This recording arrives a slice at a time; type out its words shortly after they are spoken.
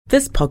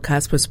This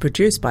podcast was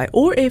produced by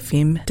OAR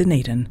FM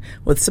Dunedin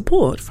with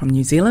support from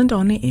New Zealand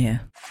On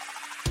Air.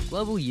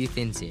 Global Youth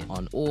NZ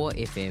on OAR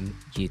FM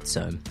Youth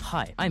Zone.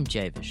 Hi, I'm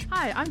Javish.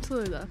 Hi, I'm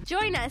Tallulah.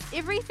 Join us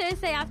every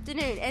Thursday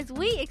afternoon as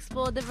we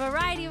explore the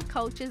variety of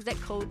cultures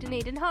that call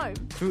Dunedin home.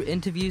 Through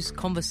interviews,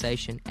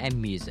 conversation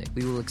and music,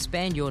 we will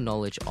expand your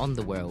knowledge on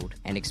the world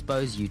and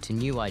expose you to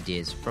new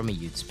ideas from a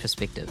youth's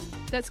perspective.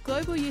 That's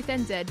Global Youth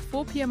NZ,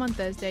 4pm on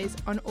Thursdays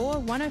on OAR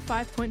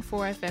 105.4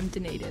 FM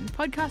Dunedin.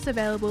 Podcast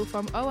available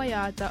from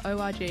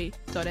oar.org.nz.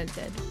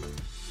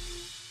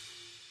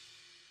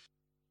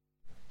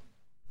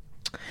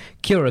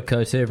 Kia ora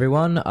koutou,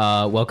 everyone.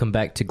 Welcome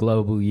back to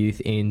Global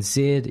Youth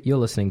NZ. You're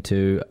listening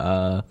to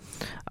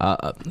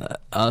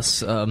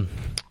us on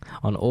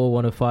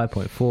OAR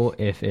 105.4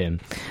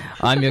 FM.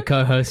 I'm your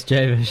co-host,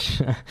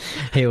 Javish,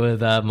 here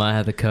with my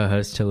other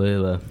co-host,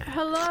 Tallulah.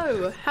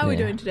 Hello, how are we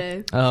doing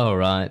today? All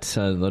right,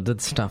 so I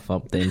did stuff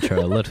up the intro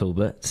a little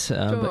bit.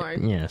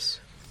 But yes.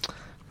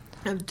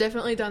 I've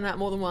definitely done that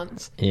more than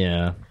once.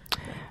 Yeah.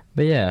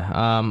 But yeah,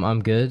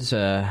 I'm good.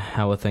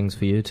 How are things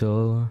for you,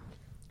 Tallulah?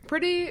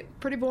 Pretty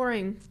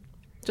boring.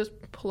 Just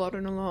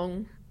plodding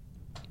along.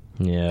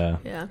 Yeah.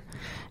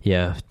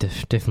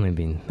 Definitely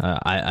been.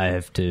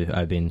 I've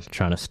been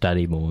trying to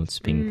study more. It's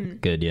been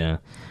good. Yeah,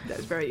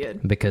 that's very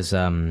good. Because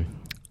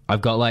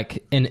I've got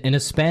like in a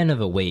span of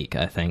a week,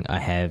 I think I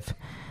have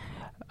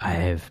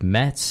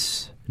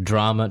maths,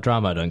 drama.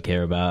 I don't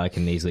care about. I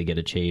can easily get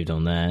achieved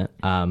on that.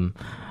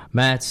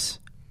 Maths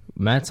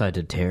I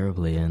did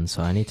terribly in,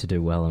 so I need to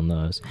do well on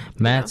those.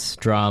 Maths,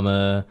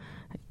 drama.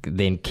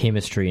 Then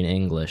chemistry and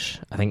English,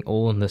 I think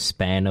all in the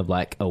span of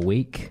like a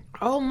week.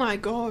 Oh my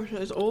gosh,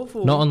 that's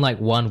awful. Not on like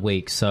 1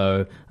 week,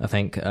 so I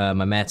think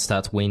my maths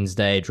starts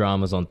Wednesday,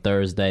 drama's on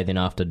Thursday, then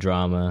after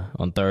drama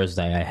on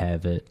Thursday I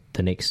have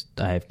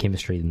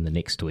chemistry in the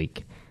next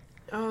week.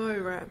 Oh,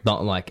 right.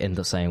 Not like in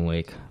the same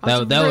week. I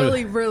was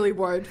really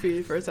worried for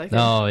you for a second.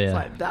 Oh, yeah. It's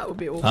like, that would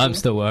be awful. I'm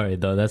still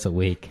worried though, that's a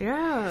week.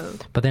 Yeah.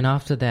 But then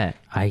after that,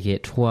 I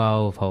get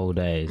 12 whole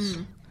days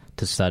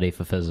to study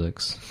for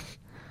physics.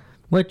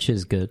 Which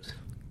is good.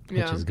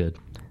 Yeah.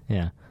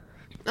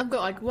 I've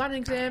got like one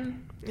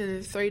exam, and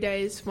then 3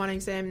 days, one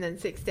exam, and then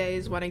 6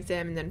 days, one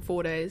exam, and then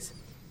 4 days,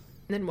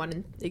 and then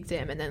one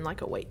exam, and then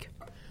like a week.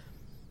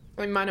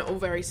 I mean, mine are all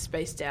very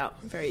spaced out,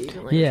 very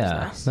evenly.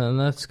 Yeah, nice. No,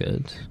 that's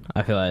good.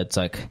 I feel like it's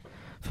like,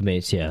 for me,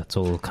 it's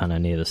all kind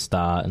of near the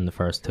start in the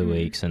first 2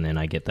 weeks, and then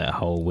I get that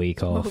whole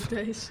week off.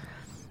 12 days.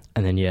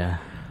 And then,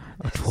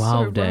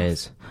 12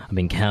 days. I've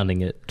been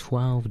counting it,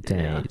 12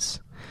 days.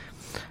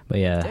 But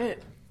Damn.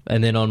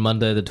 And then on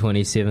Monday the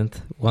 27th,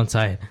 once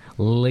I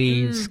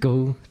leave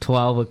school,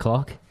 12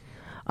 o'clock,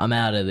 I'm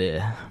out of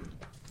there.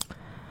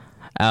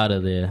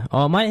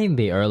 Oh, it might even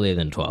be earlier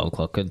than 12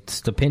 o'clock.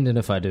 It's dependent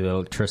if I do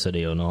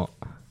electricity or not.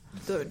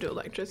 Don't do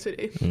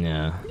electricity.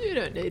 Yeah. You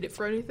don't need it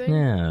for anything.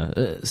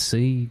 Yeah,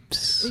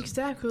 seeps.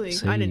 Exactly.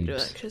 Seeps. I didn't do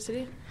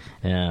electricity.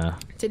 Yeah.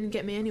 Didn't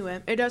get me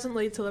anywhere. It doesn't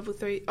lead to level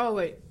 3. Oh,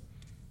 wait.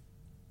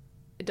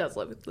 It does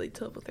lead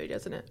to level 3,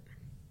 doesn't it?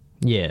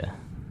 Yeah.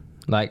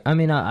 Like, I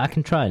mean, I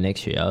can try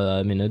next year.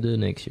 I'll do it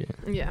next year.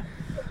 Yeah.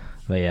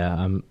 But yeah,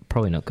 I'm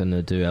probably not going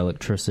to do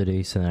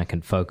electricity, so then I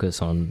can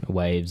focus on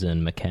waves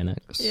and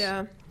mechanics.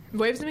 Yeah.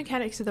 Waves and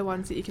mechanics are the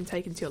ones that you can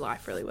take into your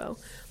life really well.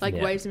 Like,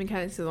 waves and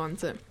mechanics are the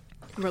ones that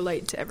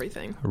relate to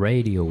everything.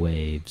 Radio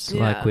waves.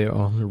 Yeah. Like, we're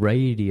on the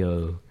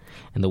radio,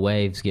 and the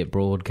waves get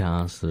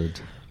broadcasted.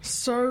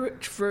 So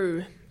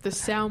true. The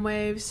sound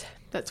waves,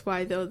 that's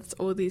why there's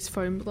all these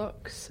foam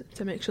blocks,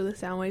 to make sure the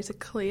sound waves are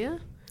clear.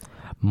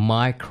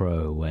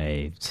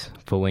 Microwaves,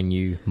 for when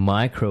you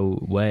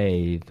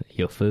microwave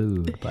your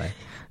food by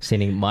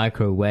sending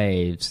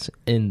microwaves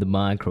in the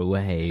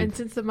microwave. And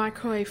since the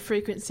microwave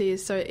frequency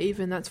is so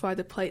even, that's why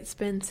the plate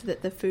spins so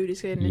that the food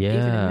is getting an even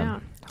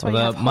amount. That's why you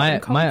have hot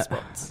and cold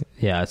spots.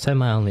 Yeah, I'd say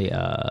my only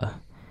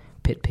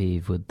pet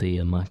peeve with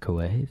the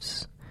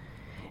microwaves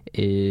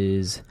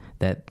is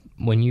that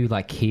when you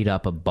like heat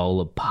up a bowl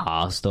of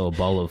pasta or a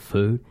bowl of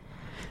food,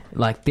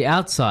 like, the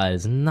outside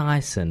is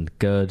nice and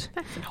good.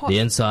 The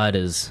inside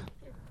is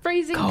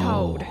freezing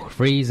cold.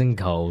 Freezing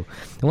cold.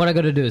 And what I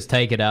got to do is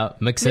take it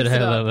out, mix it a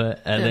little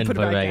bit, and then put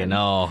it back in.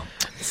 Oh.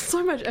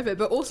 So much effort.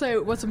 But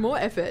also, what's more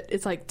effort,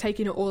 it's like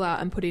taking it all out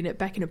and putting it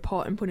back in a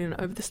pot and putting it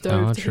over the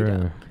stove to heat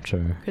up.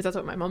 True. Because that's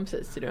what my mum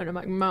says to do. And I'm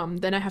like, Mum,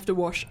 then I have to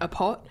wash a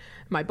pot,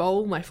 my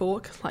bowl, my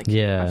fork. Like, I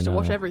have to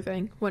wash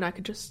everything when I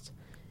could just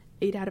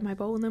eat out of my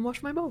bowl and then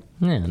wash my bowl.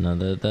 Yeah, no,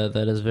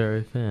 that is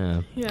very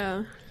fair.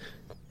 Yeah.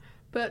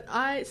 But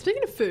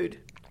speaking of food,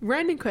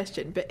 random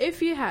question, but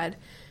if you had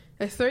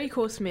a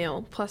 3-course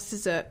meal plus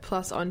dessert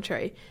plus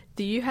entree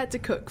that you had to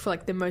cook for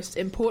like the most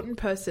important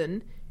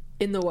person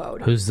in the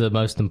world. Who's the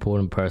most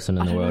important person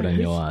in the world in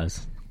your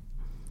eyes?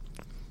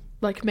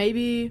 Like,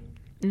 maybe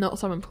not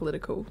someone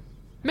political.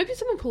 Maybe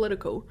someone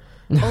political.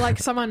 Or like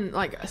someone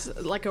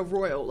like a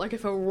royal. Like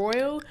if a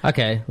royal...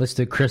 Okay, let's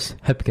do Chris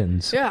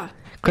Hipkins. Yeah.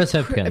 Chris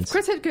Hipkins. If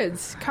Chris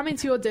Hipkins come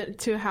into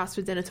your house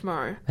for dinner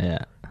tomorrow.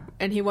 Yeah.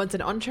 and he wants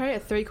an entree, a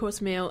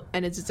 3-course meal,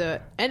 and a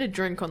dessert, and a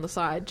drink on the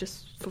side,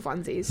 just for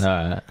funsies. All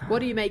right.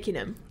 What are you making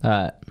him?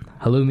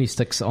 Halloumi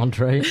sticks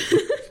entree.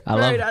 I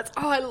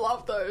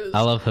love those.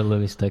 I love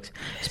halloumi sticks.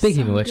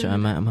 Speaking of which, I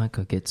might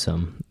go get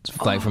some,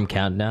 like from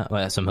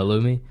Countdown, some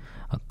halloumi.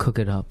 I'll cook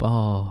it up.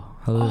 Oh,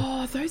 halloumi.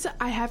 Oh, those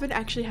I haven't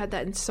actually had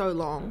that in so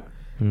long.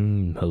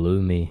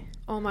 Halloumi.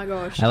 Oh my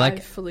gosh! I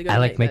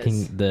like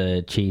making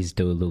the cheese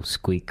do a little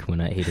squeak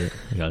when I eat it.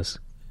 It goes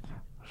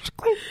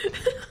squeak.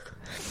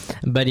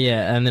 But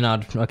yeah, and then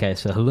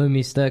so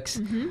halloumi sticks.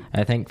 Mm-hmm.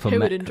 I think for who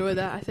would enjoy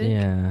that? I think.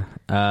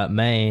 Yeah,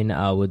 main.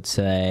 I would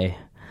say,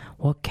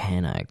 what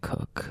can I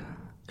cook?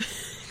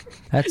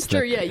 That's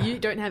true. Yeah, you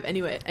don't have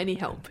any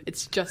help.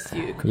 It's just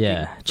you.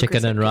 Yeah,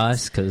 chicken and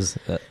rice, because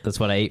that's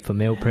what I eat for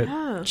meal prep.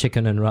 Yeah.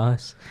 Chicken and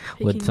rice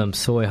with some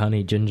soy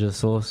honey ginger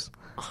sauce.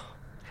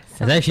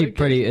 It's actually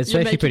pretty. It's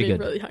actually pretty good.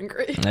 Really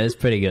hungry. It's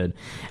pretty good.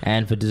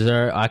 And for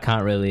dessert, I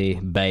can't really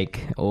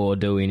bake or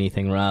do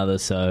anything rather,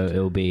 so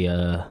it'll be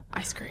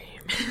ice cream.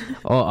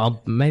 Or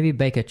I'll maybe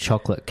bake a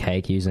chocolate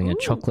cake using a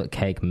chocolate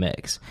cake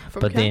mix.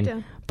 But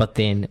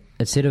then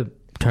instead of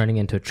turning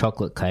into a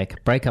chocolate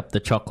cake, break up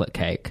the chocolate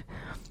cake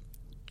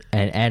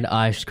and add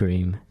ice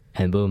cream,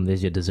 and boom,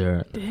 there's your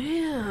dessert.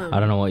 Damn. I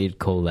don't know what you'd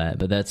call that,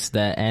 but that's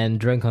that. And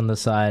drink on the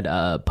side,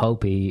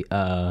 pulpy,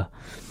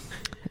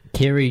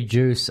 Kiri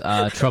juice,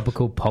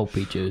 tropical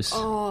pulpy juice.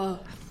 Oh,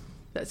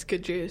 that's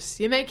good juice.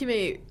 You're making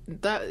me...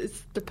 That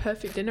is the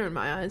perfect dinner in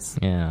my eyes.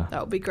 Yeah. That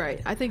would be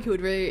great. I think he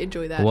would really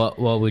enjoy that. What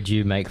would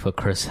you make for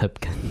Chris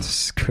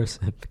Hipkins?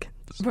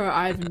 Bro,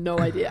 I have no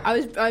idea.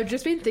 I've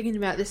just been thinking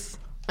about this.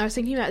 I was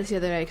thinking about this the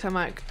other day because I'm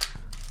like...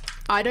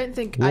 I don't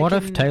think What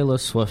if Taylor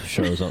Swift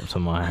shows up to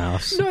my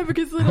house? No,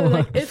 because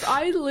literally, if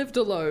I lived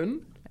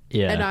alone...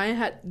 Yeah. And I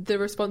had the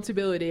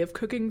responsibility of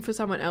cooking for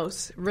someone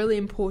else, really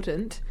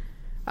important...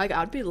 Like,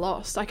 I'd be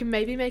lost. I can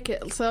maybe make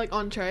it... So, like,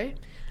 entree.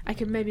 I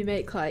can maybe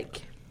make,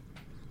 like...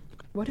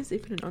 What is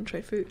even an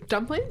entree food?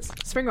 Dumplings?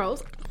 Spring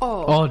rolls?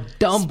 Oh,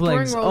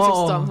 dumplings. Spring rolls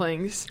with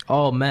dumplings.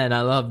 Oh, man,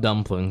 I love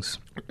dumplings.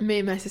 Me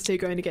and my sister are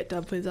going to get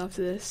dumplings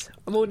after this.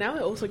 Well, now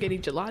we're also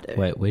getting gelato.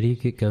 Wait, where do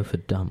you go for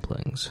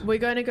dumplings? We're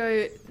going to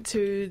go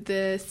to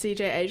the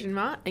CJ Asian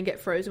Mart and get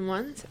frozen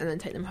ones and then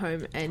take them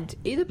home and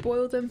either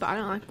boil them, but I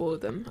don't like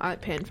boiled them. I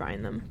like pan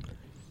frying them.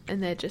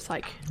 And they're just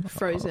like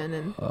frozen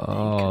and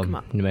cook them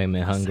up. You make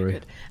me hungry. So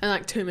and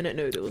like 2-minute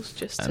noodles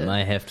just to... I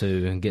might have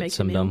to get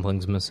some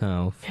dumplings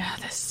myself. Yeah,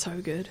 they're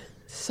so good.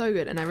 So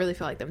good. And I really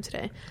feel like them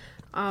today.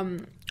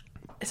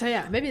 So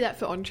yeah, maybe that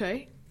for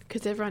entree,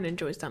 because everyone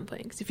enjoys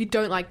dumplings. If you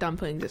don't like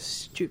dumplings, it's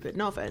stupid.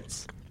 No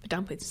offense. But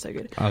dumplings are so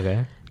good.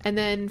 Okay. And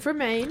then for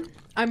main,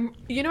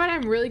 you know what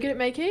I'm really good at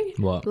making?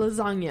 What?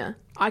 Lasagna.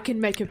 I can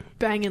make a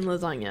banging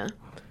lasagna.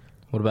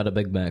 What about a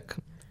Big Mac?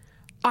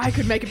 I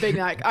could make a Big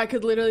Mac. I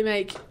could literally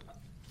make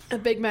a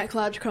Big Mac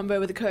large combo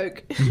with a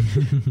Coke.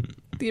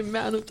 The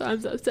amount of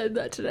times I've said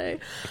that today.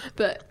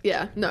 But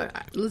yeah, no.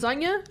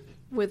 Lasagna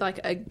with like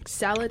a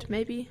salad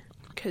maybe,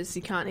 because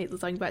you can't eat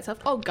lasagna by itself.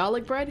 Oh,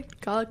 garlic bread.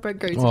 Garlic bread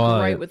goes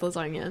great with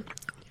lasagna.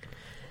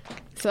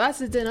 So that's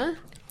the dinner.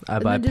 I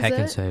buy pack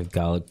and save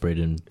garlic bread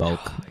in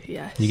bulk. Oh,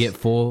 yes. You get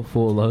four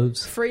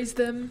loaves. Freeze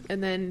them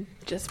and then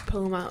just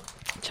pull them out.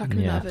 Chuck them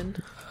in the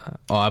oven.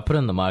 I put it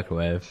in the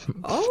microwave.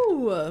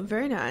 Oh,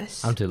 very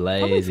nice. I'm too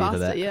lazy faster, for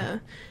that. Yeah.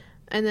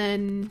 And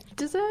then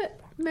dessert,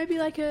 maybe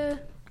like an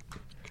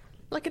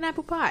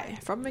apple pie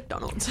from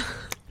McDonald's.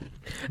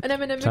 An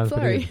M&M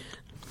McFlurry.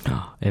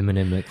 Oh,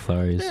 M&M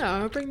McFlurries. Yeah,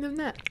 I'll bring them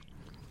that.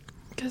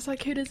 Because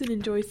like, who doesn't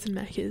enjoy some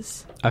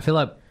Maccas? I feel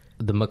like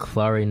the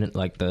McFlurry,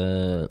 like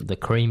the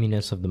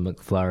creaminess of the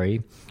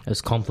McFlurry,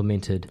 is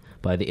complemented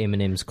by the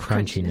M&M's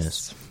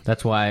crunchiness.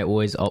 That's why I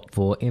always opt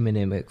for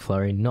M&M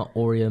McFlurry, not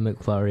Oreo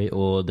McFlurry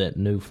or that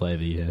new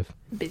flavour you have.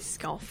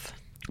 Biscoff.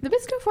 The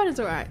Biscoff one is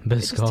alright. It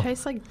just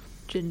tastes like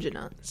ginger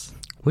nuts.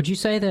 Would you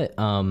say that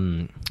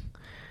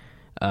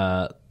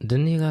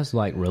didn't you guys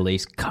like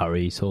release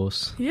curry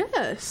sauce?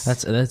 Yes.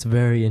 That's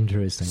very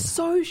interesting.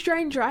 So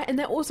strange, right? And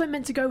they're also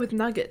meant to go with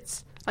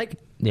nuggets. Like,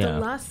 the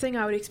last thing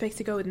I would expect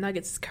to go with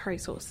nuggets is curry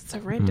sauce. It's so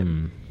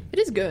random. It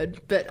is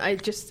good, but I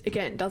just,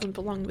 again, doesn't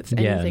belong with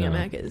anything at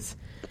Macca's.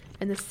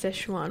 And the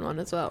Szechuan one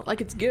as well.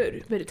 Like, it's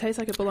good, but it tastes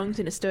like it belongs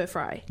in a stir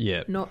fry.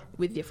 Yeah. Not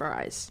with your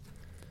fries.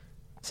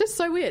 It's just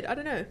so weird. I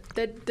don't know.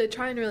 They're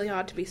trying really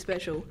hard to be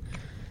special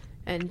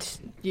and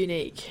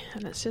unique,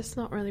 and it's just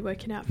not really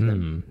working out for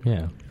them.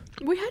 Yeah.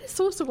 We had a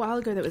sauce a while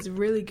ago that was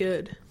really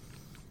good.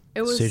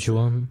 It was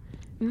Szechuan?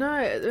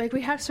 No, like,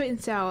 we have sweet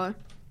and sour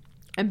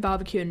and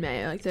barbecue and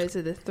mayo. Like, those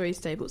are the three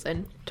staples,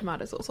 and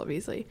tomato sauce,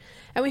 obviously.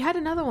 And we had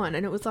another one,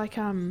 and it was like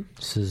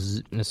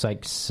it's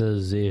like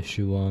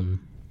Szechuan.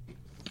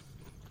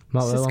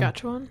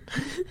 Saskatchewan.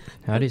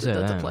 How do you say that?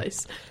 That's a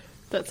place.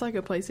 That's like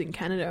a place in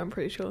Canada, I'm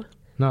pretty sure.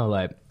 No,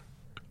 like...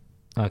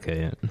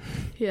 Okay, yeah.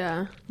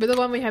 Yeah. But the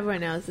one we have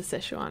right now is the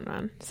Szechuan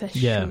one.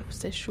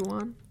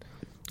 Szechuan.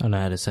 I know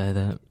how to say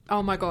that.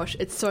 Oh my gosh,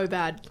 it's so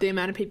bad. The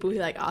amount of people who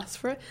like ask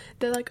for it.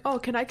 They're like, oh,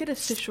 can I get a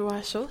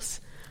Szechuan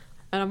sauce?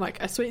 And I'm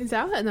like, a sweet and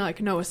sour? And they're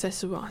like, no, a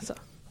Szechuan sauce.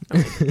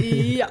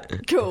 Yeah,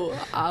 cool.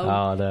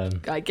 Oh,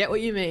 I get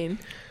what you mean.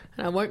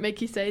 And I won't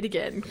make you say it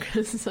again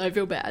because I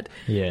feel bad.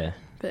 Yeah.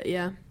 But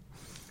yeah.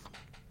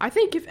 I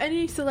think if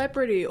any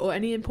celebrity or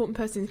any important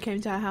person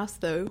came to our house,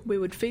 though, we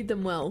would feed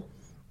them well.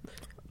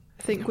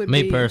 I think would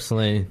Me be...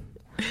 personally,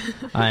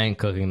 I ain't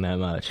cooking that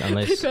much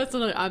unless... Me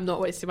personally, I'm not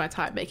wasting my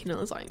time making a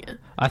lasagna.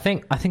 I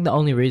think the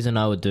only reason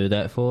I would do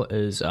that for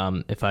is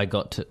if I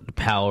got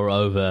power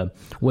over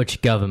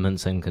which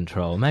government's in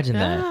control. Imagine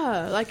that.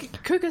 Yeah,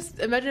 like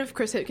imagine if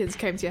Chris Hipkins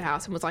came to your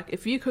house and was like,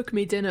 if you cook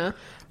me dinner,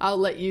 I'll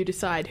let you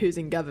decide who's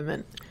in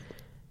government.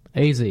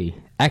 Easy.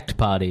 ACT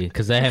Party,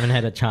 because they haven't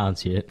had a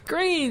chance yet.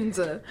 Greens!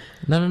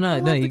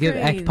 No, you give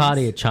ACT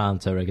Party a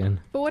chance, I reckon.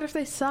 But what if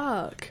they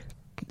suck?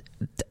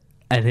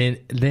 And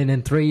then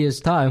in 3 years'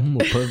 time,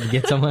 we'll probably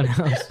get someone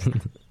else.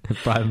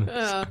 Prime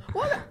Minister.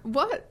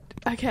 What?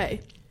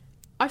 Okay.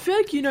 I feel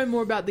like you know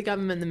more about the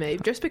government than me,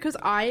 just because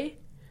I...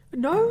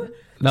 No?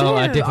 No, Damn,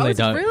 I definitely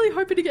don't. I was really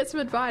hoping to get some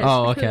advice.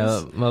 Oh,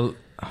 because... okay. Well,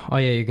 oh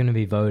yeah, you're going to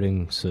be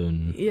voting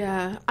soon.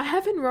 Yeah. I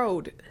have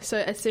enrolled, so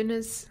as soon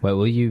as... Wait,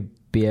 will you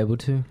be able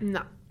to?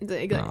 No.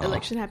 The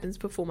election happens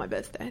before my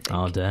birthday, I think.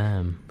 Oh,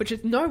 damn. Which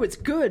is... No, it's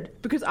good,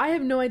 because I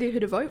have no idea who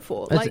to vote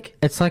for.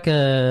 It's like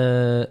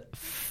a...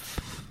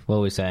 What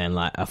are we saying?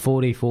 Like a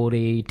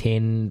 40-40,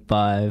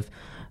 10-5,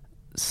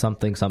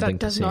 something that does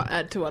percent. not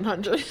add to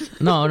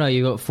 100. No,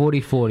 you got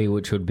 40-40,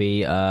 which would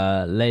be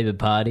Labour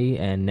Party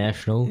and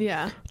National.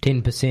 Yeah.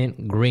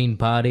 10% Green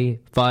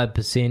Party,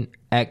 5%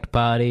 ACT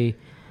Party,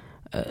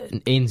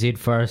 NZ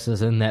First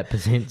is in that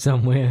percent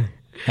somewhere,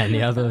 and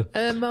the other...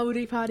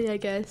 Māori Party, I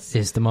guess.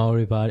 Is the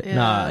Māori Party?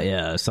 Yeah.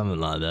 Yeah, something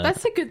like that.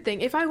 That's a good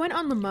thing. If I went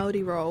on the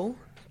Māori roll,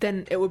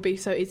 then it would be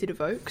so easy to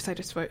vote, because I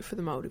just vote for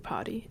the Māori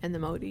Party and the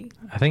Māori.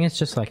 I think it's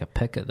just like a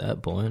pick at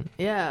that point.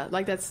 Yeah,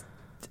 like it's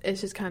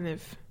just kind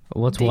of...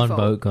 What's default. one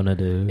vote gonna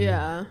do?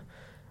 Yeah.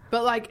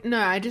 But like, no,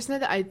 I just know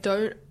that I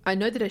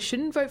know that I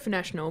shouldn't vote for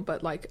National,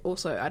 but like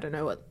also I don't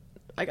know what...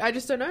 Like, I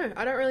just don't know.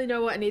 I don't really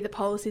know what any of the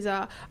policies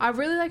are. I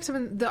really like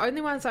the only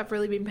ones I've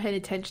really been paying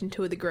attention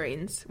to are the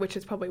Greens, which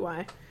is probably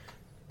why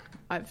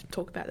I've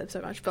talked about them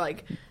so much. But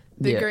like,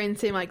 the Greens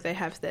seem like they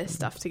have their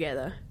stuff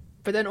together.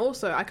 But then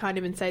also, I can't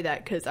even say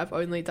that because I've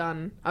only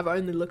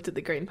looked at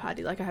the Green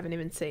Party. Like, I haven't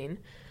even seen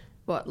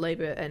what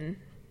Labour and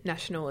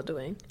National are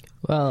doing.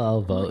 Well,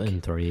 I'll vote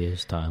in 3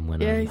 years' time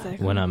when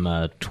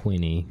I'm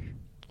 20.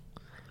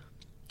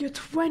 You're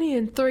 20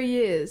 in 3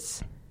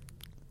 years.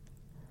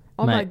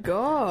 Oh, mate, my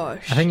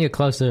gosh. I think you're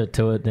closer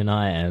to it than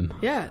I am.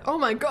 Yeah. Oh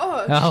my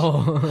gosh.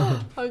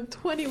 Oh. I'm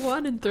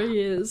 21 in 3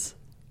 years.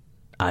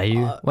 Are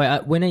you?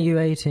 Wait, when are you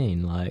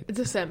 18? Like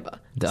December.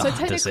 So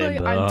technically,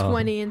 December. I'm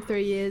 20 in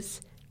 3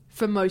 years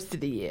for most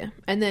of the year,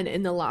 and then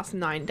in the last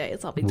 9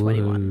 days, I'll be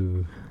 21.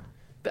 Woo.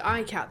 But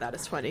I count that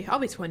as 20. I'll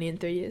be 20 in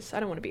 3 years. I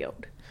don't want to be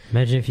old.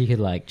 Imagine if you could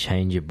like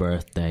change your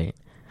birth date.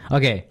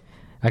 Okay.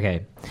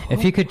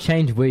 If you could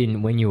change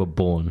when you were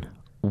born,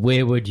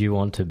 where would you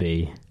want to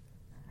be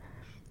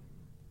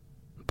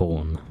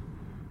born?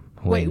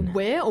 Wait,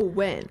 where or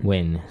when?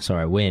 When?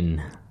 Sorry,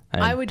 when?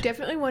 I would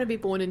definitely want to be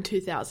born in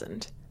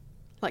 2000.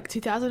 Like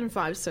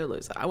 2005 so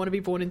loser. I want to be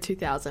born in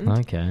 2000.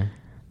 Okay.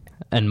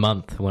 And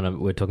month,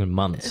 we're talking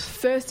months.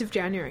 1st of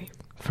January.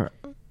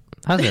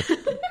 How's it?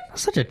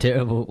 Such a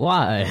terrible...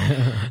 Why?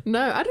 No,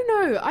 I don't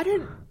know.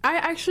 I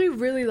actually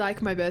really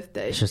like my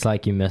birthday. It's just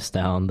like you missed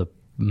out on the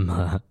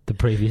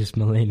previous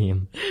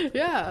millennium.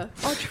 Yeah.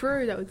 Oh,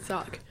 true. That would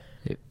suck.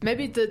 Yep.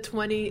 Maybe the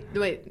 20...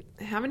 Wait,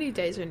 how many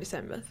days are in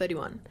December?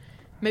 31.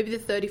 Maybe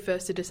the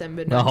 31st of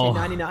December,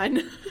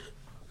 1999.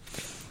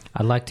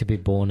 I'd like to be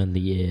born in the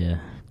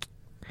year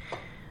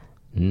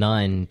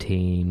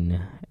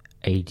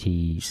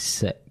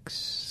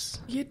 1986.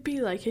 You'd be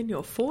like in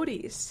your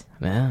 40s.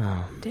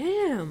 Yeah.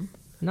 Damn.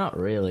 Not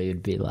really.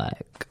 It'd be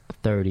like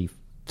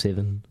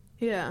 37.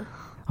 Yeah.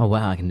 Oh,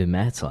 wow. I can do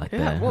maths like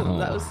Yeah, that. well,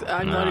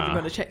 I'm not even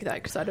going to check that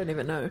because I don't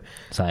even know.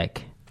 It's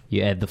like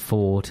you add the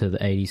 4 to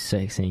the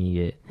 86 and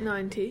you get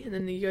 90, and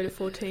then you go to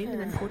 14, and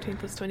then 14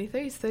 plus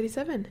 23 is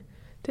 37.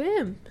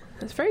 Damn.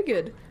 That's very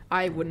good.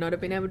 I would not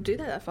have been able to do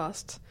that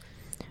fast.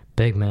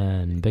 big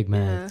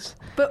maths.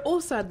 Yeah. But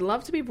also, I'd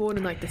love to be born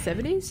in like the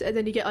 70s, and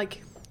then you get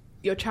like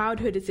your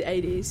childhood is the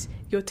 80s,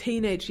 your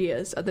teenage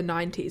years are the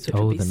 90s, which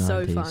would be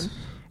so fun.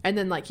 And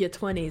then like your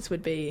 20s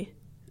would be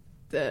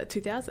the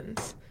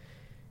 2000s.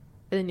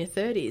 And then your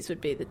 30s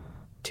would be the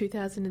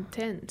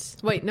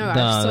 2010s. Wait, no,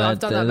 I've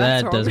done that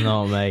maths wrong. That does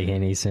not make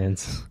any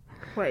sense.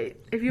 Wait,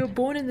 if you were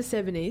born in the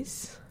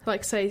 70s,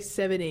 like say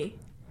 70.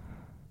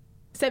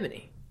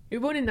 You were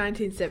born in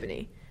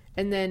 1970,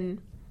 and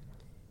then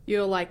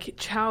your like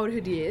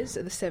childhood years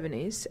are the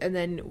 70s, and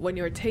then when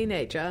you're a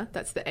teenager,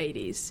 that's the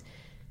 80s.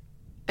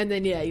 And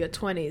then, yeah, your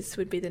 20s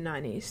would be the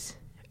 90s.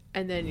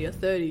 And then your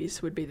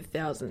 30s would be the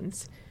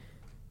thousands.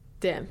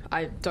 Damn,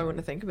 I don't want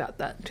to think about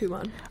that too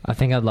much. I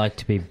think I'd like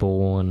to be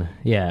born,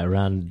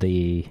 around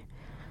the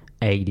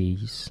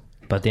 80s.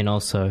 But then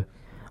also,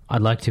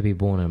 I'd like to be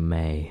born in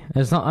May.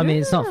 It's not. I mean,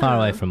 it's not far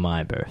away from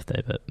my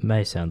birthday, but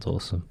May sounds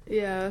awesome.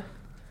 Yeah.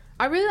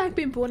 I really like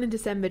being born in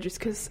December just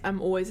because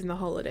I'm always in the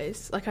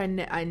holidays. Like,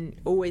 I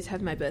always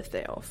have my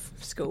birthday off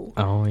school.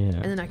 Oh, yeah.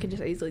 And then I can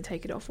just easily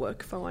take it off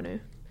work if I want to.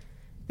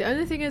 The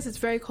only thing is it's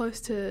very close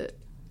to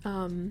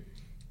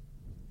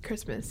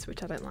Christmas,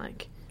 which I don't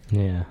like.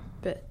 Yeah.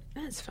 But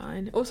that's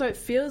fine. Also, it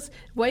feels...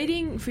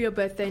 Waiting for your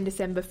birthday in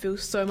December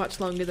feels so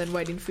much longer than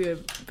waiting for your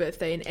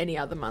birthday in any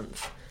other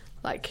month.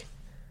 Like,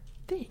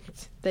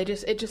 things.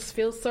 It just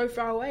feels so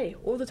far away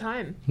all the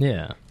time.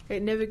 Yeah.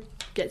 It never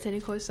gets any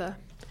closer.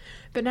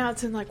 But now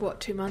it's in, like, what,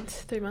 2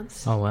 months, 3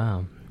 months? Oh,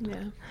 wow.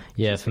 Yeah.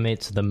 Yeah, for me,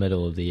 it's the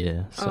middle of the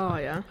year. So Oh,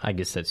 yeah. I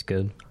guess that's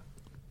good.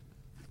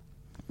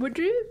 Would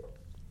you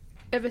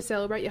ever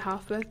celebrate your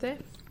half birthday?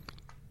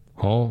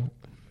 Oh,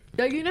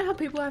 Like, you know how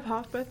people have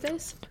half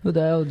birthdays? who the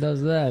hell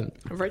does that?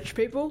 Rich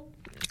people?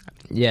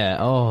 Yeah,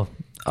 oh,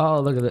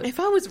 look at it. If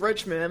I was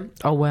rich, man,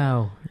 Oh,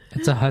 wow.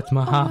 It's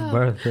my half wow.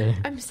 birthday.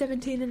 I'm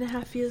 17 and a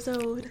half years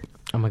old.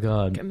 Oh, my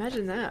God.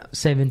 Imagine that.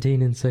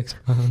 17 in 6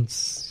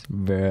 months.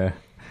 Bruh.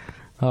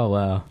 Oh,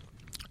 wow.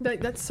 Like,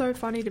 that's so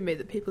funny to me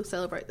that people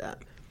celebrate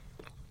that.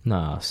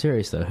 Nah,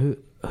 serious though.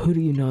 Who do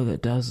you know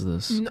that does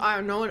this? No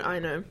one I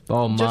know.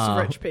 Oh, Just ma.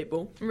 rich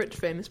people. Rich,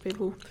 famous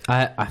people.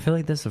 I feel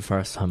like that's the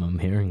first time I'm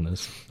hearing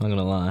this. I'm not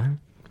gonna lie.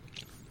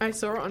 I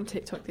saw it on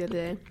TikTok the other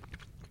day.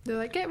 They're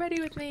like, get ready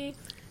with me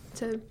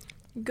to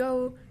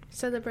go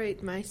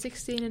celebrate my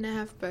 16 and a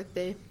half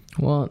birthday.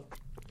 What?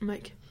 I'm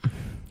like,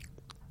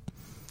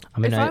 I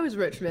mean, if I was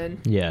rich,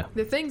 man, yeah.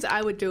 the things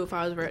I would do if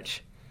I was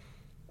rich,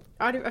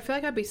 I feel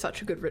like I'd be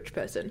such a good rich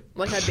person.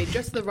 Like, I'd be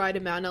just the right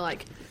amount of,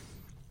 like,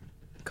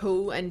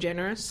 cool and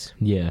generous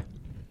Yeah.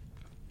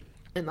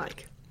 and,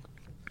 like,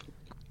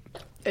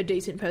 a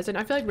decent person.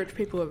 I feel like rich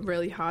people are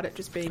really hard at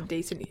just being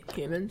decent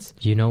humans.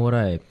 You know what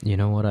I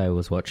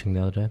was watching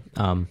the other day?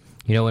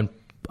 You know when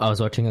I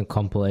was watching a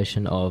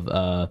compilation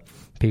of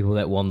people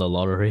that won the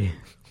lottery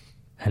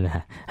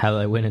and how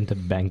they went into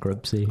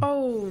bankruptcy.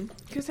 Oh,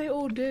 because they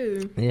all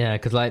do. Yeah,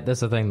 because like that's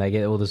the thing, they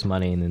get all this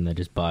money and then they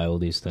just buy all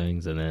these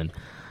things and then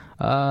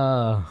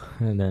all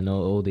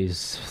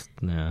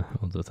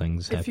the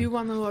things happen. If you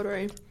won the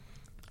lottery,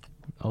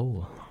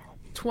 Oh.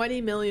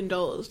 $20 million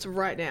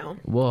right now.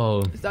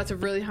 Whoa. That's a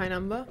really high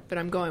number, but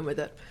I'm going with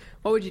it.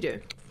 What would you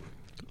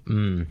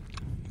do?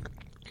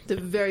 The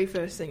very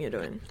first thing you're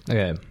doing.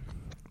 Okay.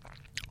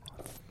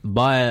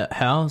 Buy a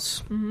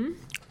house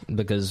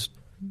because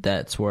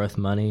that's worth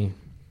money.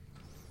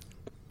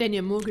 Then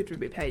your mortgage would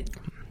be paid.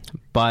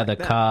 Buy the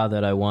car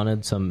that I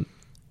wanted, some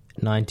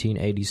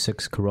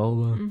 1986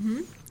 Corolla.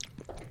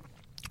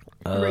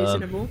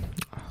 Reasonable.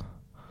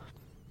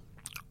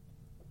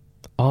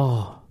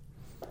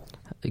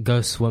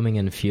 Go swimming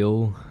in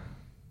fuel,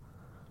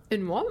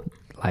 In what?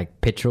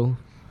 like petrol.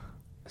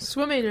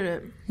 Swimming in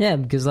it. Yeah,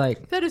 because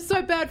like That is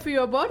so bad for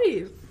your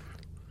body.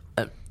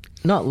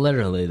 not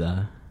literally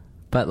though,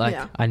 but like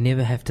Yeah. I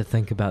never have to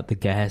think about the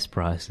gas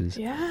prices.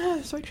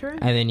 Yeah, so true.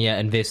 And then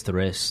invest the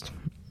rest.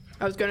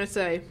 I was going to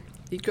say,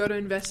 you've got to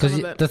invest some of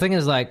Because it. the thing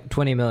is, like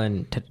 20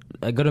 million,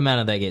 a good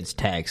amount of that gets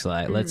taxed.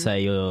 Like let's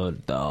say you're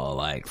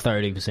like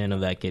 30% of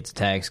that gets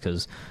taxed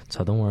because that's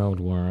how the world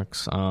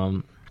works.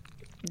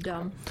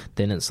 Dumb.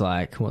 Then it's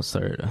like, what's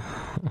third?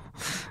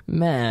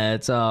 Man,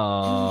 it's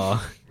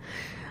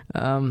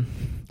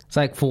it's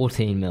like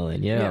 14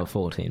 million, Yeah.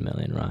 14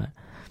 million, right?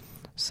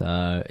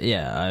 So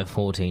yeah, I have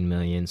 14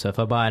 million. So if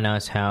I buy a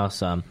nice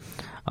house,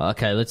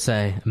 okay, let's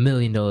say $1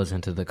 million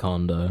into the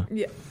condo,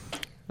 Yeah.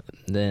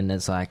 then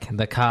it's like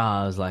the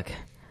car is like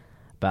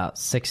about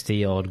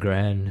 60 odd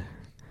grand.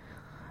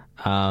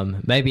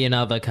 Maybe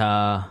another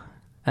car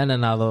and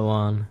another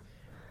one.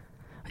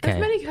 Okay. As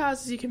many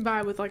cars as you can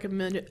buy with like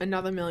another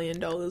 $1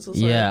 million or so.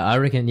 Yeah, I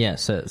reckon,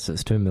 so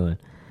it's 2 million.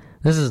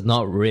 This is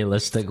not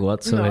realistic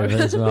whatsoever No.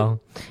 as well.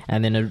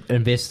 And then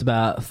invest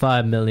about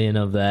 5 million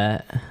of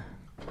that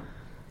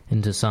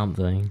into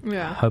something.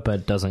 Yeah. Hope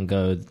it doesn't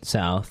go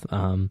south.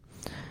 And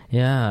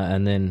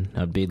then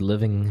I'd be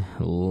living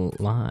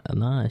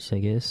nice, I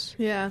guess.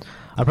 Yeah.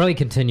 I'd probably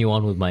continue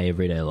on with my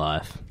everyday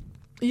life.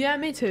 Yeah,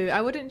 me too.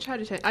 I wouldn't try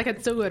to change. I could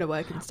still go to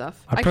work and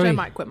stuff. I'd Actually, probably- I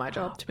might quit my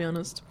job, to be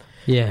honest.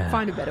 Yeah.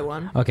 Find a better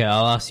one. Okay,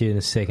 I'll ask you in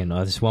a second.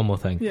 Just one more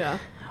thing. Yeah.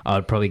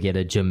 I'd probably get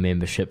a gym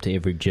membership to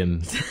every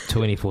gym,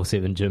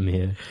 24/7 gym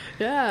here.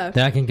 Yeah.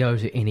 Then I can go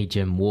to any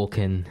gym, walk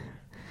in.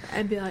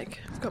 And be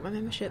like, I've got my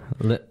membership.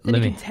 Let Then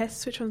you me. can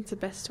test which one's the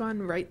best one,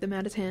 rate them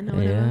out of 10 or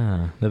whatever.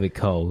 Yeah, that'd be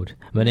cold.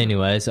 But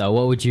anyways,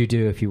 what would you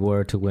do if you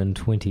were to win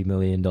 $20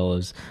 million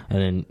and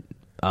then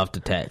after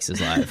tax is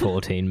like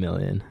 14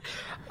 million?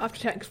 After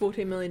tax,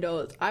 $14 million.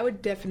 I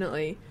would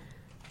definitely,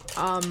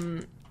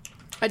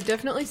 I'd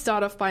definitely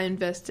start off by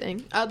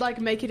investing. I'd like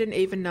make it an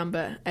even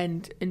number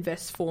and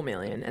invest 4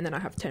 million, and then I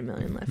have 10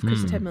 million left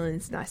because 10 million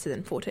is nicer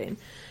than 14.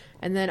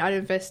 And then I'd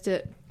invest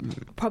it,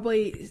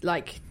 probably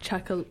like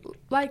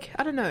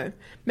I don't know,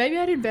 maybe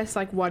I'd invest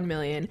like 1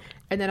 million,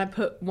 and then I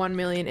put 1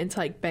 million into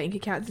like bank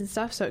accounts and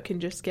stuff, so it can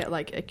just get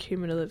like a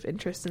cumulative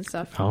interest and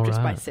stuff All just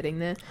by right. sitting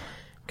there.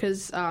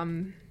 Because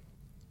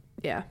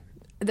yeah.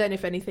 Then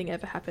if anything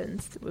ever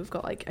happens, we've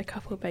got like a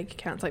couple of bank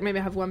accounts. Like maybe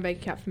I have one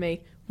bank account for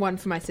me, one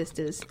for my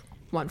sisters,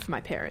 one for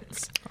my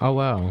parents. Oh,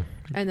 wow.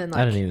 And then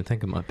I didn't even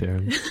think of my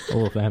parents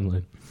or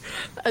family.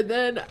 And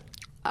then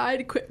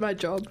I'd quit my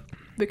job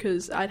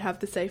because I'd have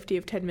the safety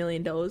of $10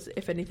 million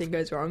if anything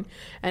goes wrong,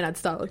 and I'd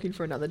start looking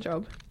for another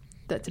job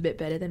that's a bit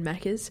better than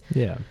Macca's.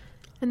 Yeah.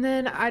 And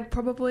then I'd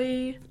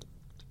probably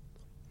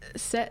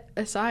set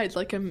aside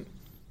like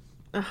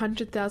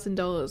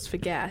 $100,000 for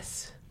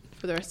gas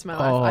for the rest of my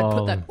life. I'd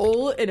put that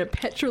all in a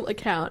petrol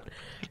account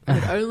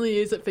and I'd only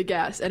use it for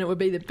gas, and it would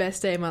be the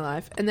best day of my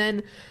life. And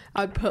then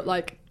I'd put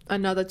like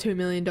another $2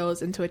 million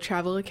into a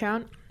travel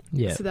account.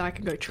 Yeah. So that I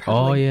can go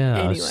traveling Oh, yeah.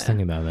 anywhere. I was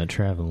thinking about that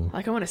travel.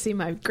 Like, I want to see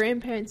my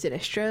grandparents in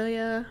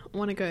Australia. I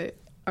want to go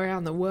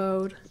around the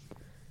world.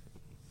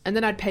 And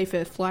then I'd pay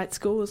for flight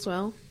school as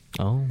well.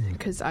 Oh.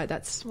 Because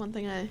that's one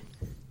thing I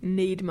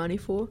need money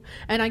for.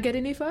 And I get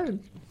a new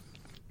phone.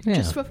 Yeah.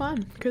 Just for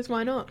fun. Because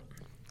why not?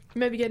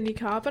 Maybe get a new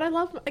car. But I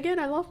love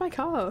my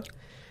car.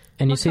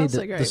 And My you see, car's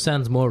so great. this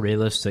sounds more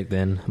realistic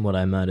than what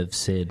I might have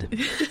said.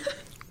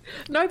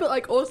 No, but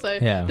like also,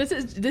 Yeah. this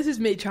is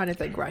me trying to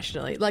think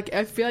rationally. Like,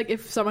 I feel like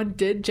if someone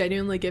did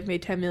genuinely give me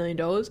 $10 million,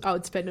 I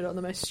would spend it on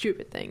the most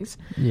stupid things.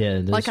 Yeah,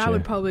 that's Like, true. I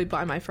would probably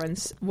buy my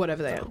friends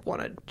whatever they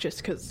wanted just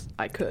because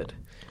I could.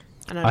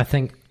 And I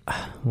think...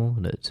 What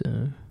would it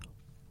do?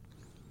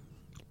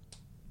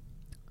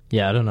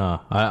 Yeah, I don't know.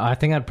 I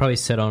think I'd probably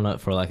sit on it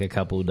for like a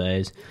couple of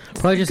days.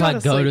 Probably just Gotta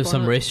like go sleep to on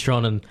some it.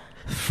 restaurant and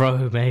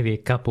throw maybe a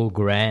couple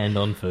grand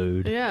on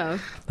food. Yeah.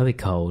 That'd be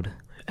cold.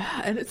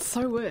 And it's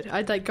so weird.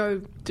 I'd like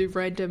go do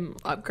random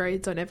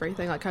upgrades on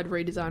everything. Like, I'd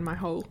redesign my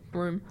whole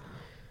room.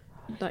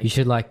 Like, You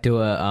should like do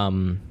a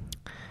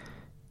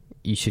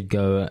you should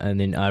go, and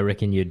then I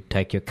reckon you'd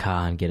take your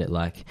car and get it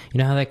like, you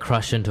know how they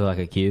crush into like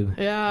a cube?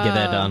 yeah, Get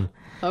that done.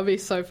 That'd be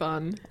so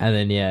fun. And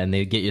then and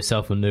then get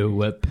yourself a new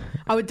whip.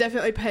 I would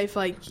definitely pay for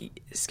like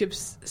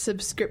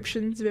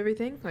subscriptions of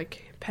everything.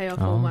 Like, pay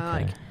off all my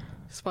okay. like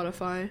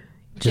Spotify.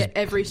 Just- Get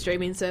every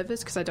streaming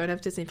service because I don't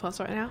have Disney Plus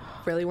right now.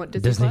 Really want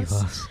Disney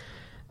Plus.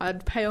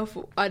 I'd pay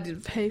for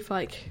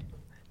like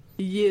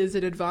years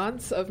in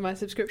advance of my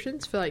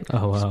subscriptions for like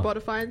Oh, wow.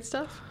 Spotify and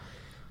stuff,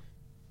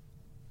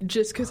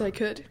 just because I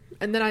could.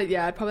 And then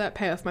I'd probably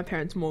pay off my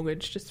parents'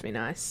 mortgage just to be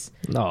nice,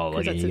 Oh, because look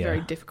at that's you a very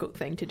go. difficult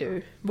thing to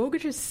do.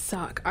 Mortgages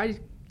suck. I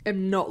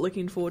am not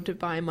looking forward to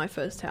buying my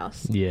first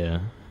house,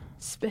 Yeah.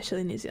 especially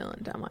in New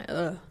Zealand. I'm like,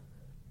 ugh,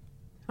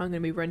 I'm going to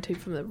be renting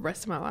for the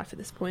rest of my life at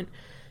this point.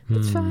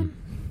 That's fine.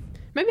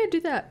 Maybe I'd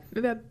do that.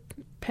 Maybe I'd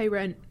pay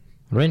rent.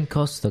 Rent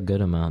costs a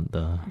good amount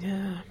though.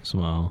 Yeah. as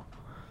well.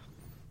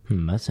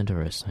 That's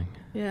interesting.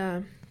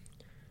 Yeah.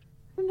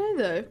 I don't know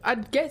though.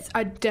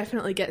 I'd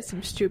definitely get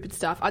some stupid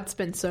stuff. I'd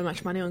spend so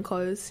much money on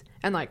clothes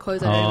and like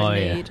clothes I don't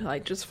even need,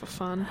 like just for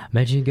fun.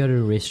 Imagine you go to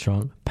a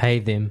restaurant, pay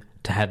them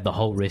to have the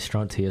whole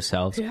restaurant to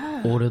yourselves,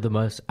 Yeah. order the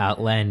most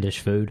outlandish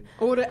food,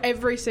 Order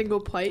every single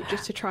plate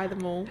just to try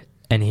them all.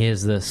 and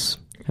here's this,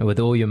 with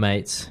all your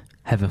mates,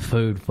 have a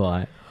food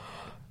fight.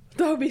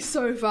 That would be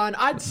so fun.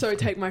 I'd so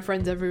take my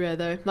friends everywhere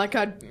though. Like,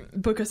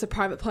 I'd book us a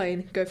private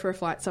plane, go for a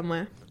flight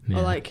somewhere, Yeah.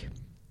 or like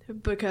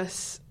book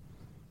us.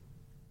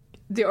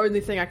 The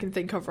only thing I can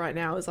think of right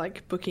now is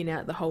like booking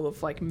out the whole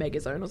of like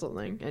Megazone or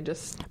something, and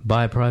just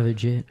Buy a private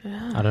jet.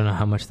 Yeah. I don't know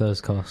how much those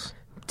cost.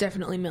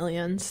 definitely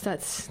millions.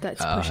 That's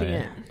Oh, pushing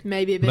yeah. it.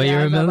 Maybe a bit But you're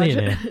out a of our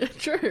millionaire. budget.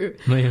 True.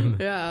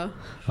 Yeah.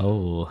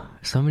 Oh,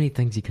 so many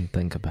things you can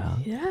think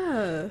about.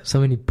 Yeah. So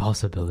many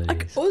possibilities.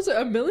 Like, also,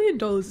 $1 million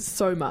is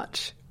so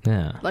much.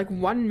 Yeah. Like,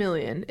 1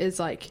 million is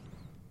like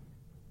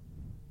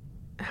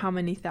how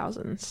many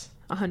thousands?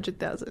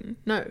 100,000?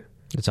 No,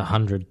 It's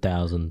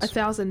 100,000.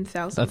 1,000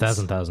 thousands.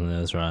 1,000,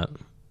 that's right.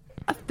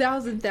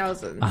 1,000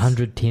 thousands.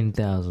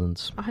 110,000.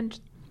 100.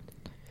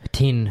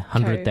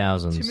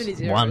 100,000. Too many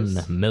zeros.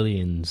 1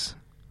 millions.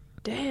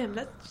 Damn,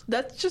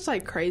 that's just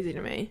like crazy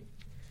to me.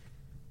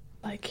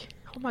 Like,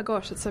 oh my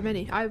gosh, that's so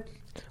many. I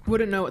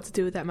wouldn't know what to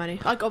do with that money.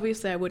 Like,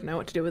 obviously, I wouldn't know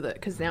what to do with it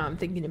because now I'm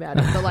thinking about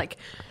it. But like,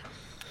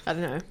 I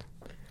don't know.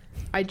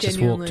 I Just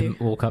genuinely.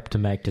 walk up to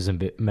Macca's and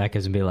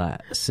be like,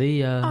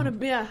 see ya. I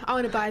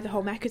want to buy the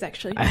whole Macca's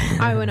actually.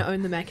 I want to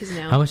own the Macca's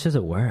now. How much is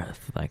it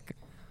worth? Like,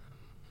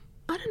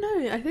 I don't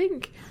know.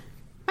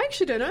 I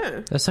actually don't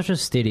know. that's such a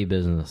steady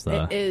business,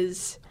 though. It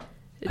is.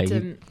 Like,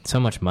 It's so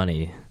much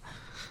money.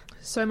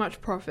 so much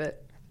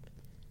profit.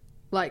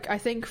 Like, I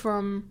think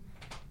from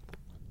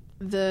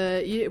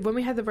when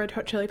we had the Red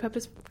Hot Chili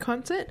Peppers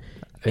concert,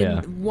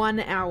 Yeah. in 1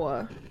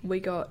 hour we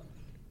got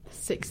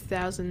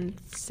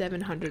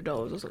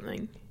 $6,700 or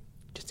something,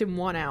 just in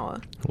 1 hour.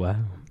 Wow.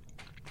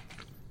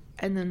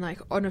 And then like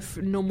on a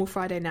normal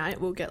Friday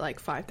night, we'll get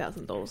like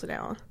 $5,000 an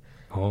hour.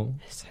 Oh.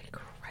 It's like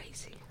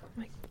crazy.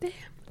 I'm like, damn.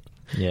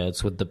 Yeah,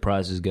 it's with the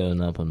prices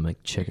going up on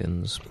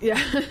McChickens.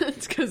 Yeah,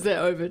 it's because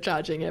they're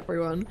overcharging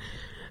everyone.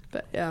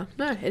 But yeah,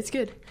 no, it's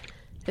good.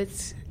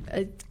 It's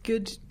a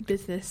good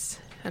business,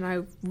 and I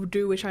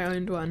do wish I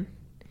owned one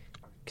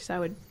because I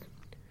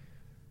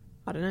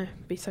don't know,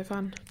 be so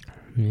fun.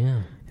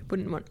 Yeah.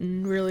 Wouldn't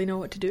really know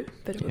what to do,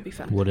 but it would be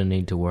fun. Wouldn't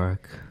need to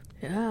work.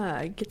 Yeah,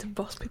 I get to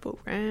boss people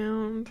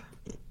around.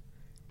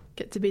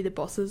 Get to be the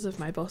bosses of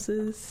my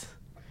bosses.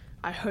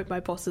 I hope my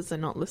bosses are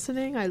not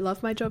listening. I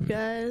love my job,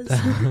 guys.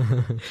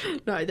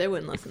 No, they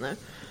wouldn't listen though.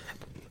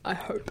 I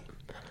hope.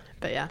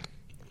 But yeah,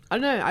 I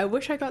don't know. I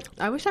wish I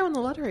won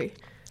the lottery.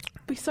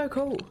 It'd be so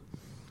cool.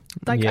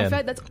 Like, I feel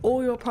like that's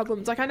all your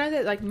problems. Like, I know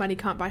that, like, money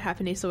can't buy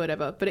happiness or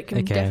whatever, but it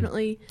can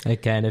definitely...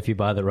 It can if you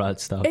buy the right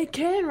stuff. It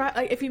can, right?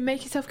 Like, if you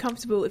make yourself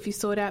comfortable, if you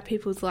sort out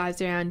people's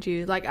lives around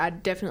you. Like,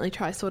 I'd definitely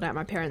try to sort out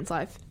my parents'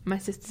 life, my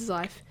sister's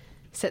life,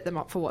 set them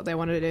up for what they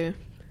want to do.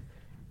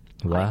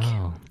 Wow. Like,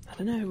 I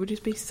don't know. It would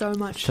just be so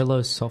much...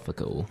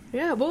 Philosophical.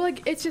 Yeah, well,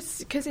 like, it's just...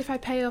 Because if I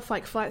pay off,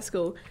 like, flight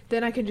school,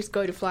 then I can just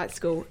go to flight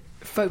school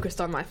focused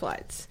on my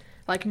flights.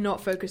 Like, not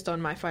focused on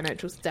my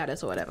financial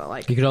status or whatever.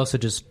 Like, you could also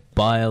just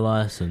buy a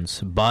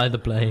license, buy the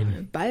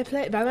plane. Buy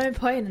my own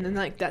plane, and then,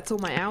 like, that's all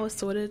my hours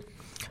sorted.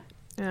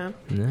 Yeah.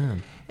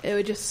 It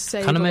would just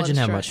save Can't a imagine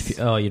lot of how stress.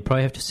 much... you'd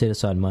probably have to set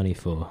aside money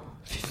for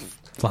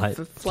flight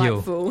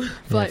fuel.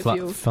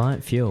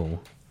 Flight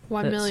fuel.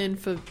 1 million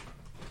for...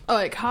 Oh,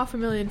 like,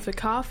 $500,000 for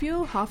car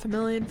fuel,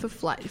 $500,000 for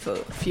flight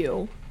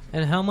fuel.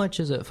 And how much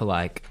is it for,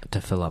 like, to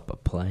fill up a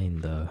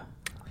plane, though?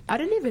 I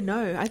don't even